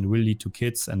marriage and will lead to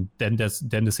kids. And then the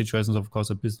situation is, of course,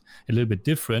 a little bit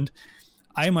different.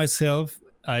 I myself,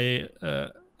 I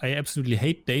absolutely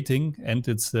hate dating, and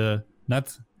it's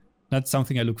not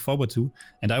something I look forward to.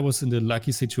 And I was in the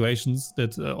lucky situations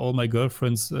that all my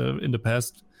girlfriends in the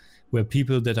past were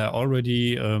people that I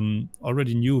already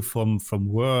knew from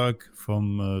work,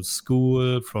 from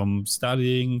school, from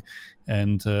studying,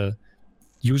 and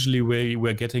usually we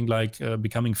were getting like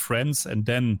becoming friends, and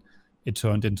then it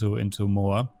turned into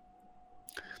more.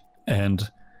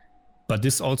 But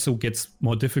this also gets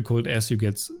more difficult as you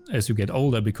get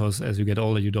older, because as you get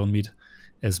older you don't meet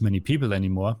as many people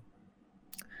anymore.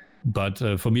 But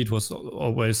for me it was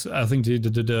always, I think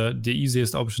the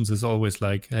easiest options is always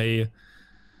like, hey,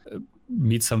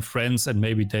 meet some friends, and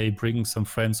maybe they bring some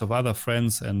friends of other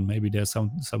friends, and maybe there's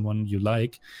someone you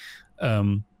like.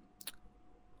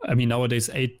 I mean, nowadays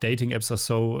dating apps are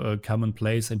so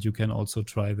commonplace, and you can also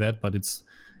try that, but it's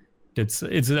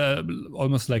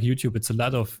almost like YouTube. It's a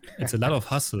lot of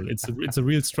hustle. It's a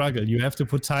real struggle. You have to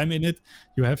put time in it.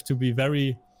 You have to be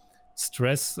very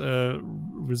stress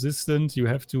resistant. You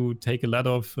have to take a lot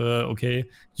of okay,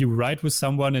 you write with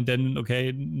someone, and then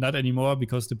okay, not anymore,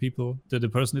 because the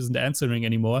person isn't answering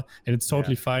anymore, and it's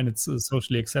totally fine. It's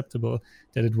socially acceptable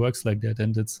that it works like that,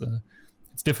 and it's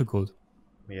difficult.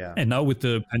 Yeah. And now with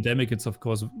the pandemic, it's of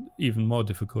course even more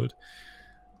difficult.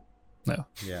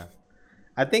 Yeah.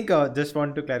 I think just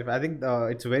want to clarify. I think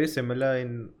it's very similar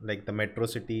in like the metro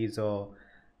cities, or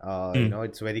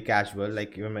it's very casual.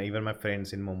 Like even my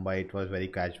friends in Mumbai, it was very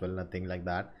casual, nothing like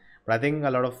that. But I think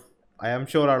I am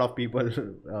sure a lot of people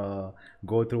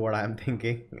go through what I am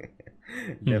thinking.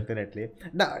 Definitely.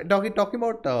 Now talking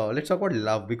about let's talk about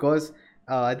love, because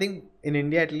I think in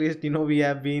India at least we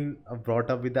have been brought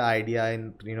up with the idea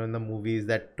in the movies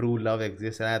that true love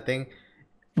exists, and I think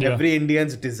every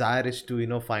Indian's desire is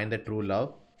to find the true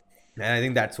love, and I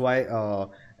think that's why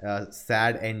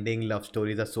sad ending love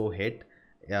stories are so hit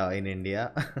in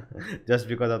India. Just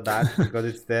because of that, because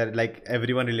it's there, like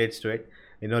everyone relates to it,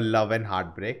 love and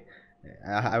heartbreak.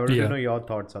 I would know your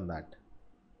thoughts on that.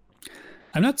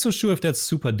 I'm not so sure if that's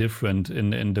super different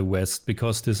in the West,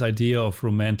 because this idea of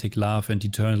romantic love and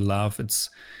eternal love, it's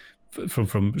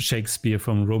from Shakespeare,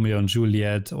 from Romeo and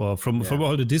Juliet, or from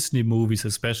all the Disney movies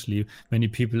especially. Many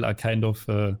people are kind of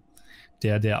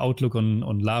their outlook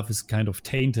on love is kind of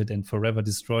tainted and forever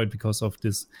destroyed because of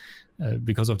these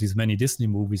many Disney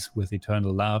movies with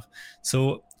eternal love.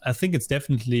 So I think it's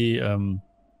definitely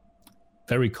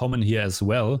very common here as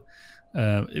well.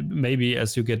 Maybe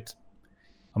as you get,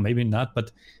 or maybe not,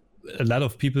 but a lot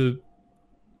of people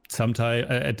sometime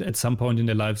at some point in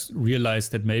their lives realize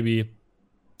that maybe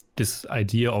this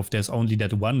idea of there's only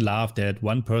that one love, that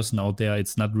one person out there,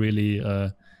 it's not really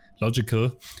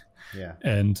logical. Yeah.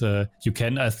 And you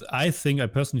can, I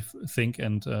personally think,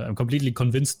 and I'm completely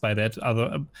convinced by that.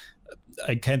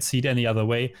 I can't see it any other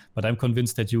way, but I'm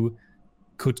convinced that you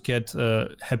could get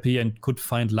happy and could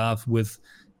find love with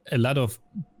a lot of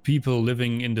people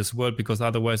living in this world, because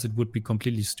otherwise it would be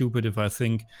completely stupid if I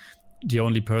think the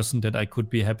only person that I could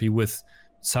be happy with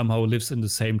somehow lives in the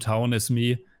same town as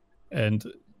me, and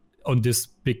on this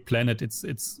big planet.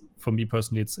 It's for me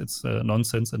personally, it's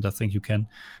nonsense. And I think you can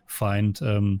find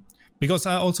because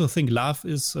I also think love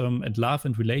is and love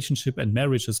and relationship and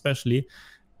marriage especially,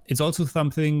 it's also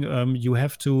something you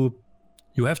have to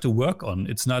work on.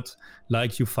 It's not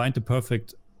like you find the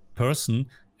perfect person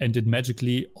and it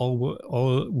magically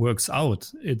all works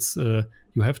out. It's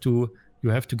you have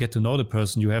to get to know the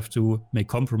person. You have to make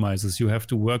compromises. You have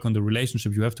to work on the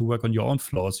relationship. You have to work on your own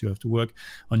flaws. You have to work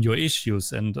on your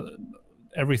issues and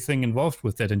everything involved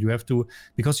with that. And you have to,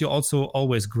 because you also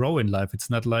always grow in life.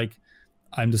 It's not like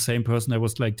I'm the same person I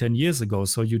was like 10 years ago.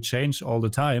 So you change all the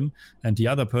time, and the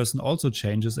other person also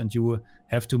changes, and you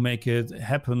have to make it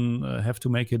happen, have to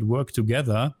make it work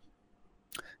together,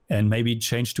 and maybe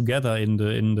change together in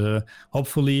the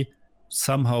hopefully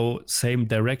somehow same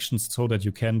directions so that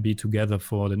you can be together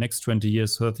for the next 20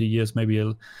 years, 30 years, maybe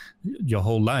your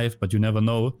whole life, but you never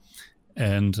know.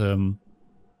 And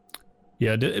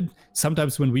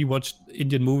sometimes when we watch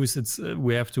Indian movies, it's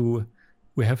we have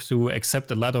to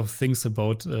accept a lot of things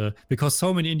about because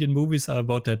so many Indian movies are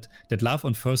about that love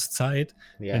on first sight,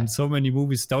 and so many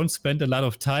movies don't spend a lot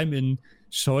of time in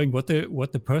showing what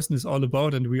the person is all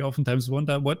about, and we oftentimes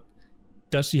wonder, what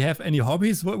does she have any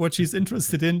hobbies, what she's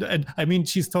interested in? And I mean,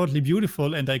 she's totally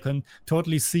beautiful, and I can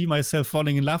totally see myself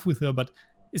falling in love with her, but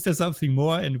is there something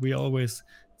more? And we always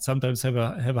sometimes have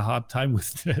a hard time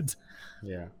with that.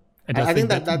 And I think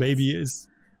that maybe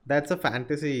that's a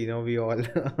fantasy, we all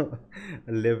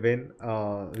live in.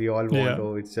 We all want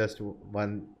to. It's just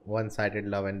one-sided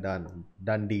love and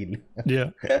done deal.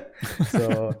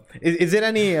 So, is there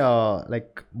any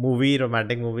romantic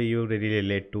movie you really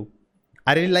relate to?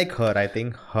 I really like Her. I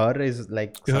think Her is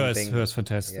like something. Her's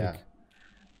fantastic.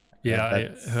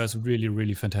 Her's really,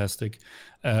 really fantastic.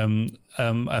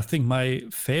 I think my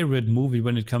favorite movie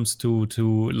when it comes to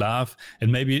love,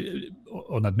 and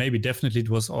definitely it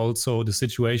was also the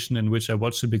situation in which I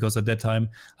watched it, because at that time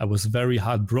I was very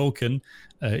heartbroken,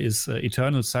 is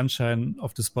Eternal Sunshine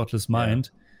of the Spotless Mind,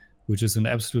 which is an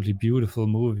absolutely beautiful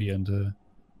movie and a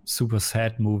super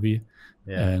sad movie.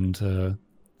 And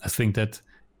I think that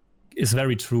is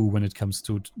very true when it comes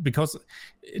to, because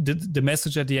the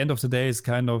message at the end of the day is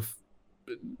kind of,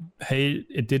 hey,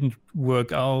 it didn't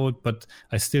work out, but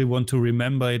I still want to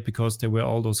remember it because there were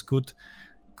all those good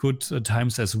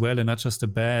times as well, and not just the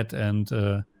bad. And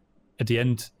at the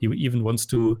end, he even wants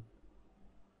to,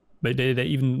 they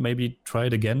even maybe try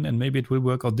it again, and maybe it will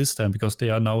work out this time, because they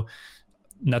are now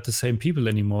not the same people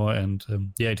anymore. And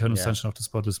Eternal Sunshine of the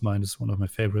Spotless Mind is one of my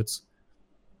favorites.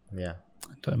 And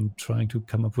I'm trying to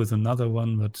come up with another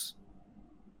one, but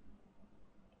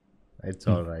it's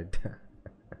all right.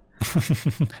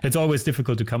 It's always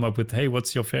difficult to come up with, hey,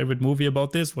 what's your favorite movie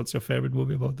about this? What's your favorite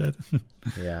movie about that?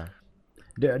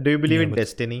 Do you believe in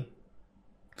destiny?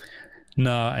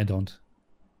 No, I don't.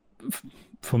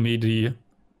 For me, the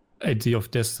idea of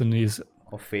destiny is,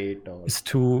 or fate, is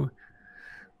too.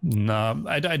 No,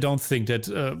 I don't think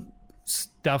that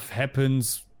stuff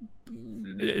happens.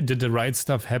 The right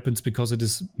stuff happens because it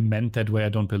is meant that way. I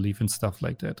don't believe in stuff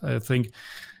like that. I think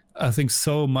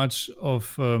so much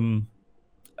of.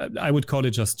 I would call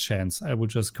it just chance. I would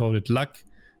just call it luck,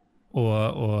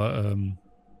 or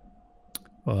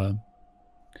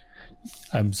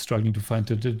I'm struggling to find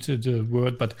the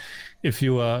word. But if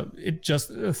you are, it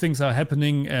just things are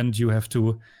happening, and you have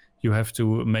to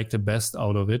make the best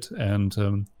out of it.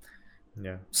 And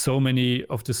so many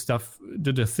of the stuff,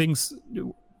 the things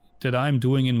that I'm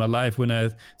doing in my life, when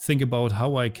I think about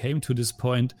how I came to this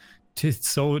point, it's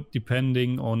so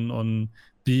depending on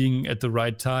being at the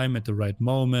right time, at the right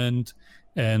moment.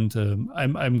 And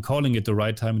I'm calling it the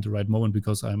right time at the right moment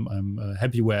because I'm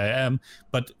happy where I am.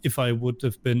 But if I would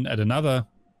have been at another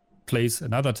place,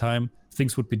 another time,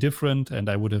 things would be different, and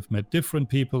I would have met different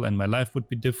people, and my life would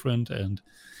be different. And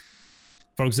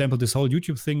for example, this whole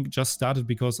YouTube thing just started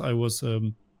because I was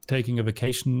taking a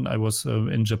vacation. I was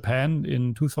in Japan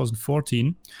in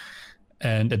 2014.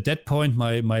 And at that point,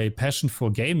 my passion for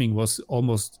gaming was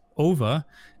almost over.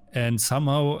 And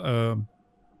somehow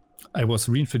I was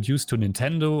reintroduced to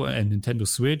Nintendo and Nintendo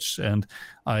Switch, and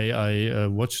I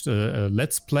watched a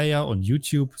Let's Player on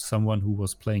YouTube, someone who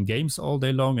was playing games all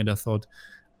day long, and I thought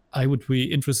I would be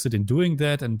interested in doing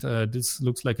that, and this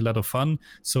looks like a lot of fun.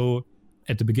 So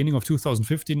at the beginning of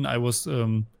 2015, I was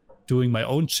doing my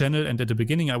own channel, and at the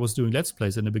beginning I was doing Let's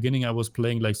Plays. In the beginning I was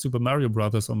playing like Super Mario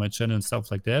Brothers on my channel and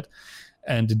stuff like that,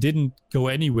 and it didn't go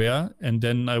anywhere. And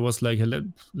then I was like,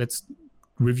 let's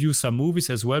review some movies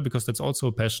as well, because that's also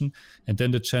a passion. And then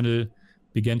the channel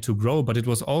began to grow, but it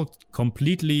was all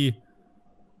completely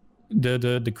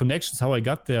the connections how I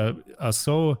got there are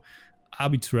so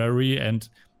arbitrary. And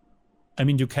I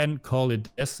mean, you can call it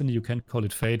destiny, you can call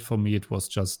it fate. For me, it was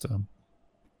just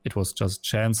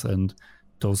chance, and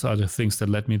those are the things that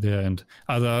led me there. And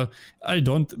I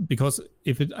don't, because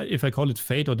if I call it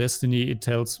fate or destiny, it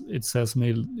says to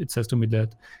me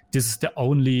that this is the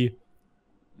only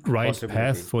right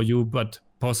path for you, but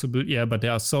possible, but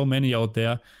there are so many out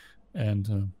there.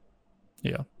 And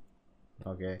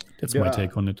okay, that's my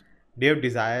take on it. Do you have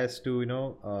desires to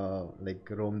like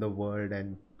roam the world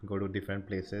and go to different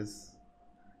places?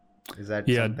 Is that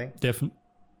something?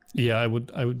 Definitely. I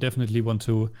would definitely want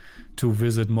to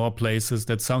visit more places.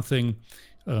 That's something.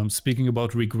 Speaking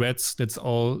about regrets, that's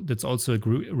also a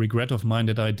regret of mine,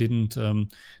 that I didn't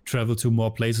travel to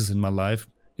more places in my life.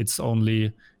 It's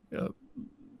only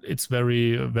it's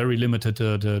very limited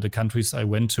the countries I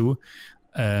went to,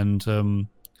 and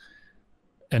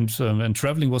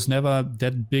traveling was never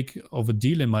that big of a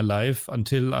deal in my life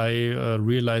until I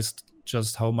realized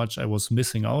just how much I was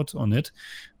missing out on it.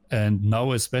 And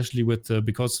now, especially with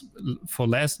because for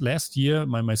last year,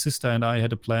 my sister and I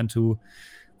had a plan to,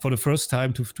 for the first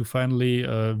time, to finally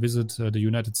visit the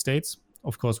United States.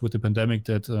 Of course, with the pandemic,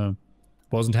 that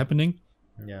wasn't happening.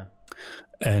 Yeah.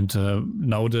 And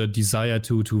now the desire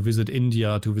to visit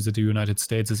India, to visit the United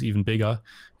States is even bigger.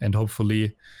 And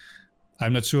hopefully,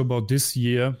 I'm not sure about this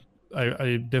year.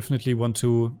 I definitely want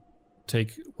to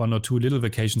take 1 or 2 little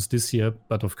vacations this year,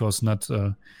 but of course not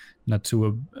to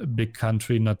a big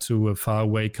country, not to a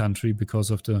faraway country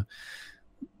because of the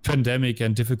pandemic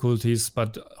and difficulties.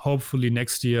 But hopefully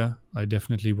next year, I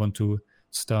definitely want to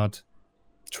start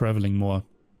traveling more.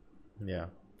 Yeah.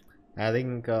 I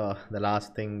think the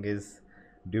last thing is,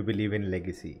 do you believe in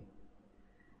legacy?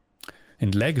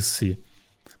 In legacy,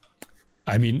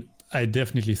 I mean, I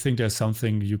definitely think there's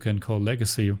something you can call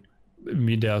legacy. I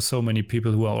mean, there are so many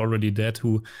people who are already dead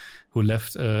who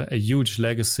left a huge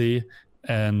legacy,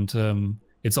 and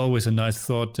it's always a nice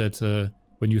thought that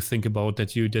when you think about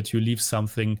that you leave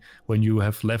something when you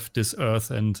have left this earth,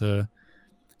 and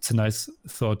it's a nice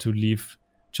thought to leave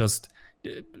just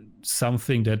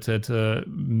something that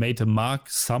made a mark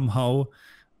somehow,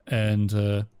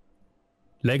 and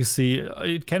legacy,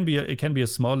 it can be a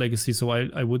small legacy. So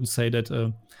I wouldn't say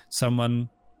that someone,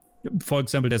 for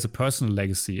example, there's a personal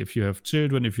legacy. If you have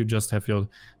children, if you just have your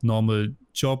normal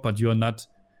job, but you're not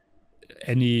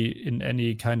in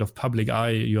any kind of public eye,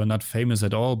 you're not famous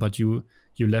at all, but you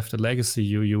left a legacy.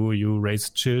 You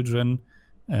raised children,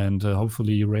 and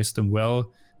hopefully you raised them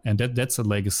well, and that's a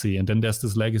legacy. And then there's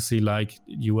this legacy, like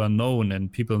you are known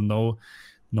and people know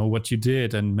what you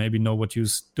did and maybe know what you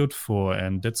stood for,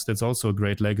 and that's also a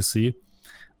great legacy.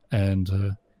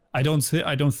 And I don't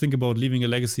think about leaving a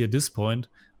legacy at this point.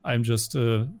 I'm just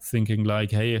thinking like,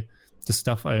 hey, the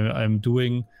stuff I'm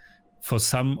doing, for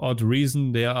some odd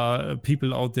reason, there are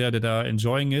people out there that are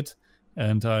enjoying it,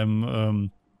 and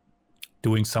I'm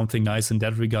doing something nice in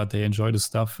that regard. They enjoy the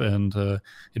stuff, and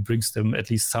it brings them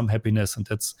at least some happiness, and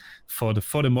that's for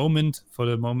the moment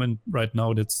right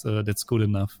now. That's good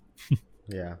enough.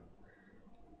 Yeah.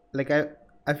 Like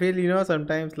I feel,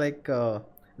 sometimes like do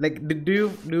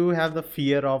you have the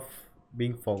fear of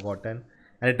being forgotten?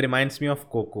 And it reminds me of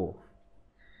Coco.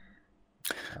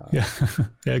 Yeah,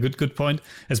 yeah, good point.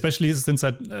 Especially since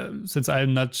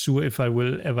I'm not sure if I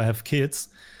will ever have kids,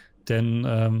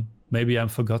 then maybe I'm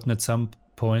forgotten at some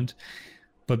point.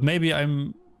 But maybe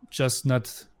I'm just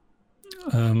not.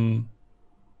 I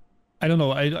don't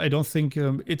know. I don't think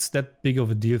it's that big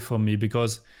of a deal for me,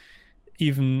 because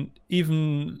even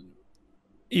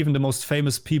the most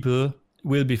famous people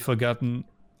will be forgotten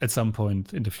at some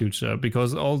point in the future,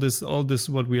 because all this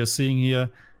what we are seeing here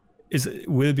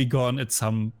will be gone at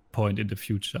some point in the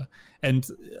future. And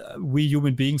we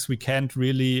human beings, we can't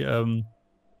really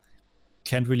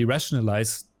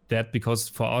rationalize that, because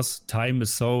for us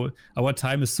our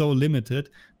time is so limited.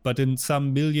 But in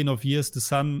some million of years, the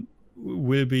sun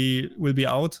will be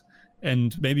out,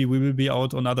 and maybe we will be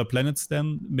out on other planets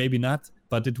then, maybe not,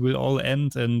 but it will all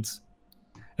end, and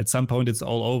at some point it's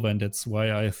all over. And that's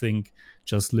why I think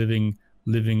just living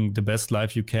the best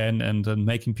life you can, and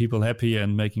making people happy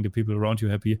and making the people around you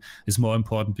happy is more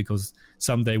important, because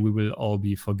someday we will all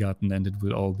be forgotten and it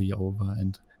will all be over.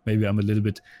 And maybe I'm a little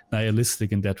bit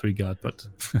nihilistic in that regard, but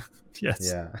yes.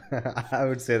 Yeah, I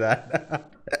would say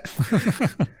that.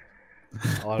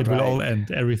 All It will all right.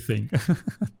 end, everything.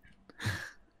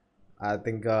 I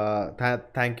think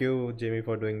thank you, Jamie,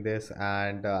 for doing this.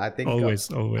 And I think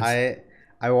always.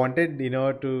 I wanted,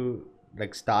 to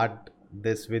like start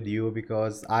this with you,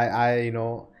 because when I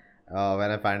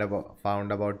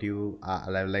found about you,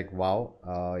 I was like, wow,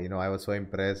 I was so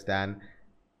impressed. And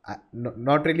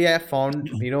not really I found,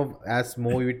 as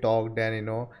more we talked and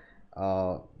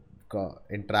uh,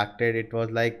 interacted, it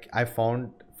was like I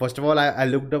found, first of all, I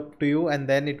looked up to you, and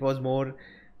then it was more,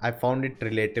 I found it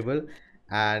relatable.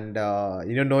 And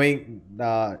knowing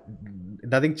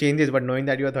nothing changes, but knowing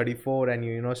that you are 34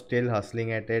 and still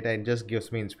hustling at it, and just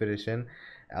gives me inspiration.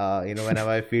 Whenever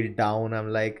I feel down,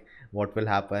 I'm like, what will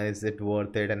happen, is it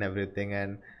worth it, and everything.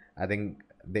 And I think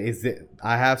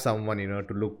I have someone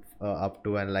to look up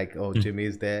to, and like, oh, Jimmy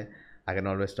is there, I can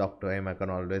always talk to him, I can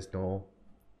always know,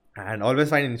 and always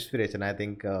find inspiration. I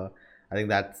think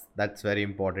that's very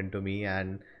important to me.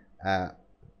 And uh,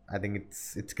 I think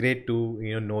it's great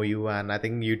to know you. And I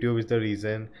think YouTube is the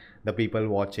reason, the people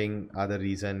watching are the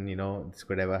reason this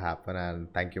could ever happen.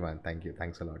 And thank you, man. Thank you.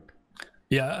 Thanks a lot.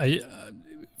 Yeah,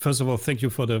 first of all, thank you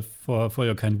for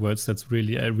your kind words. That's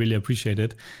really, I really appreciate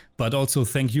it. But also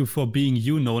thank you for being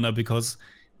you, Nona, because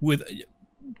with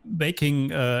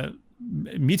making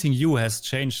meeting you has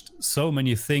changed so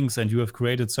many things, and you have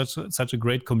created such a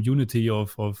great community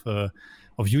of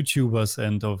YouTubers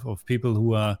and of people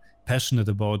who are passionate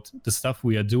about the stuff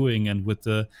we are doing, and with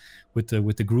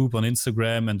the group on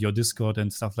Instagram and your Discord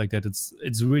and stuff like that.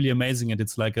 It's really amazing, and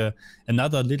it's like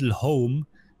another little home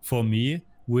for me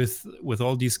with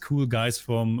all these cool guys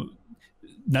from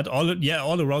not all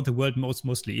around the world,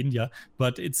 mostly India,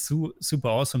 but it's super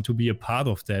awesome to be a part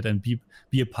of that, and be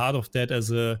a part of that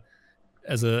as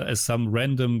some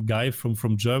random guy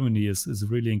from Germany is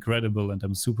really incredible, and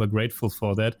I'm super grateful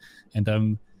for that. And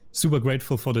I'm super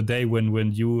grateful for the day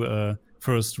when you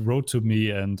first wrote to me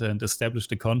and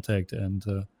established the contact, and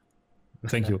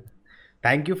thank you.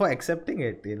 Thank you for accepting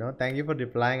it, thank you for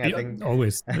replying. I Yeah, think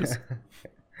always. Yes.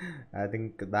 I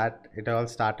think that it all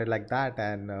started like that,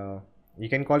 and you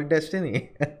can call it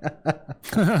destiny.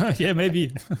 Yeah,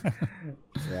 maybe.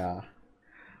 Yeah.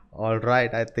 All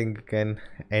right, I think we can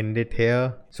end it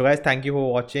here. So guys, thank you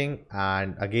for watching,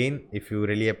 and again, if you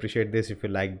really appreciate this, if you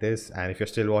like this, and if you're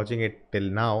still watching it till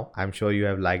now, I'm sure you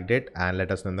have liked it, and let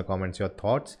us know in the comments your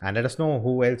thoughts, and let us know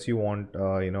who else you want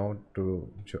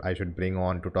I should bring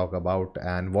on to talk about,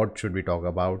 and what should we talk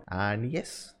about. And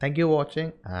yes, thank you for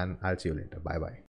watching, and I'll see you later. Bye bye.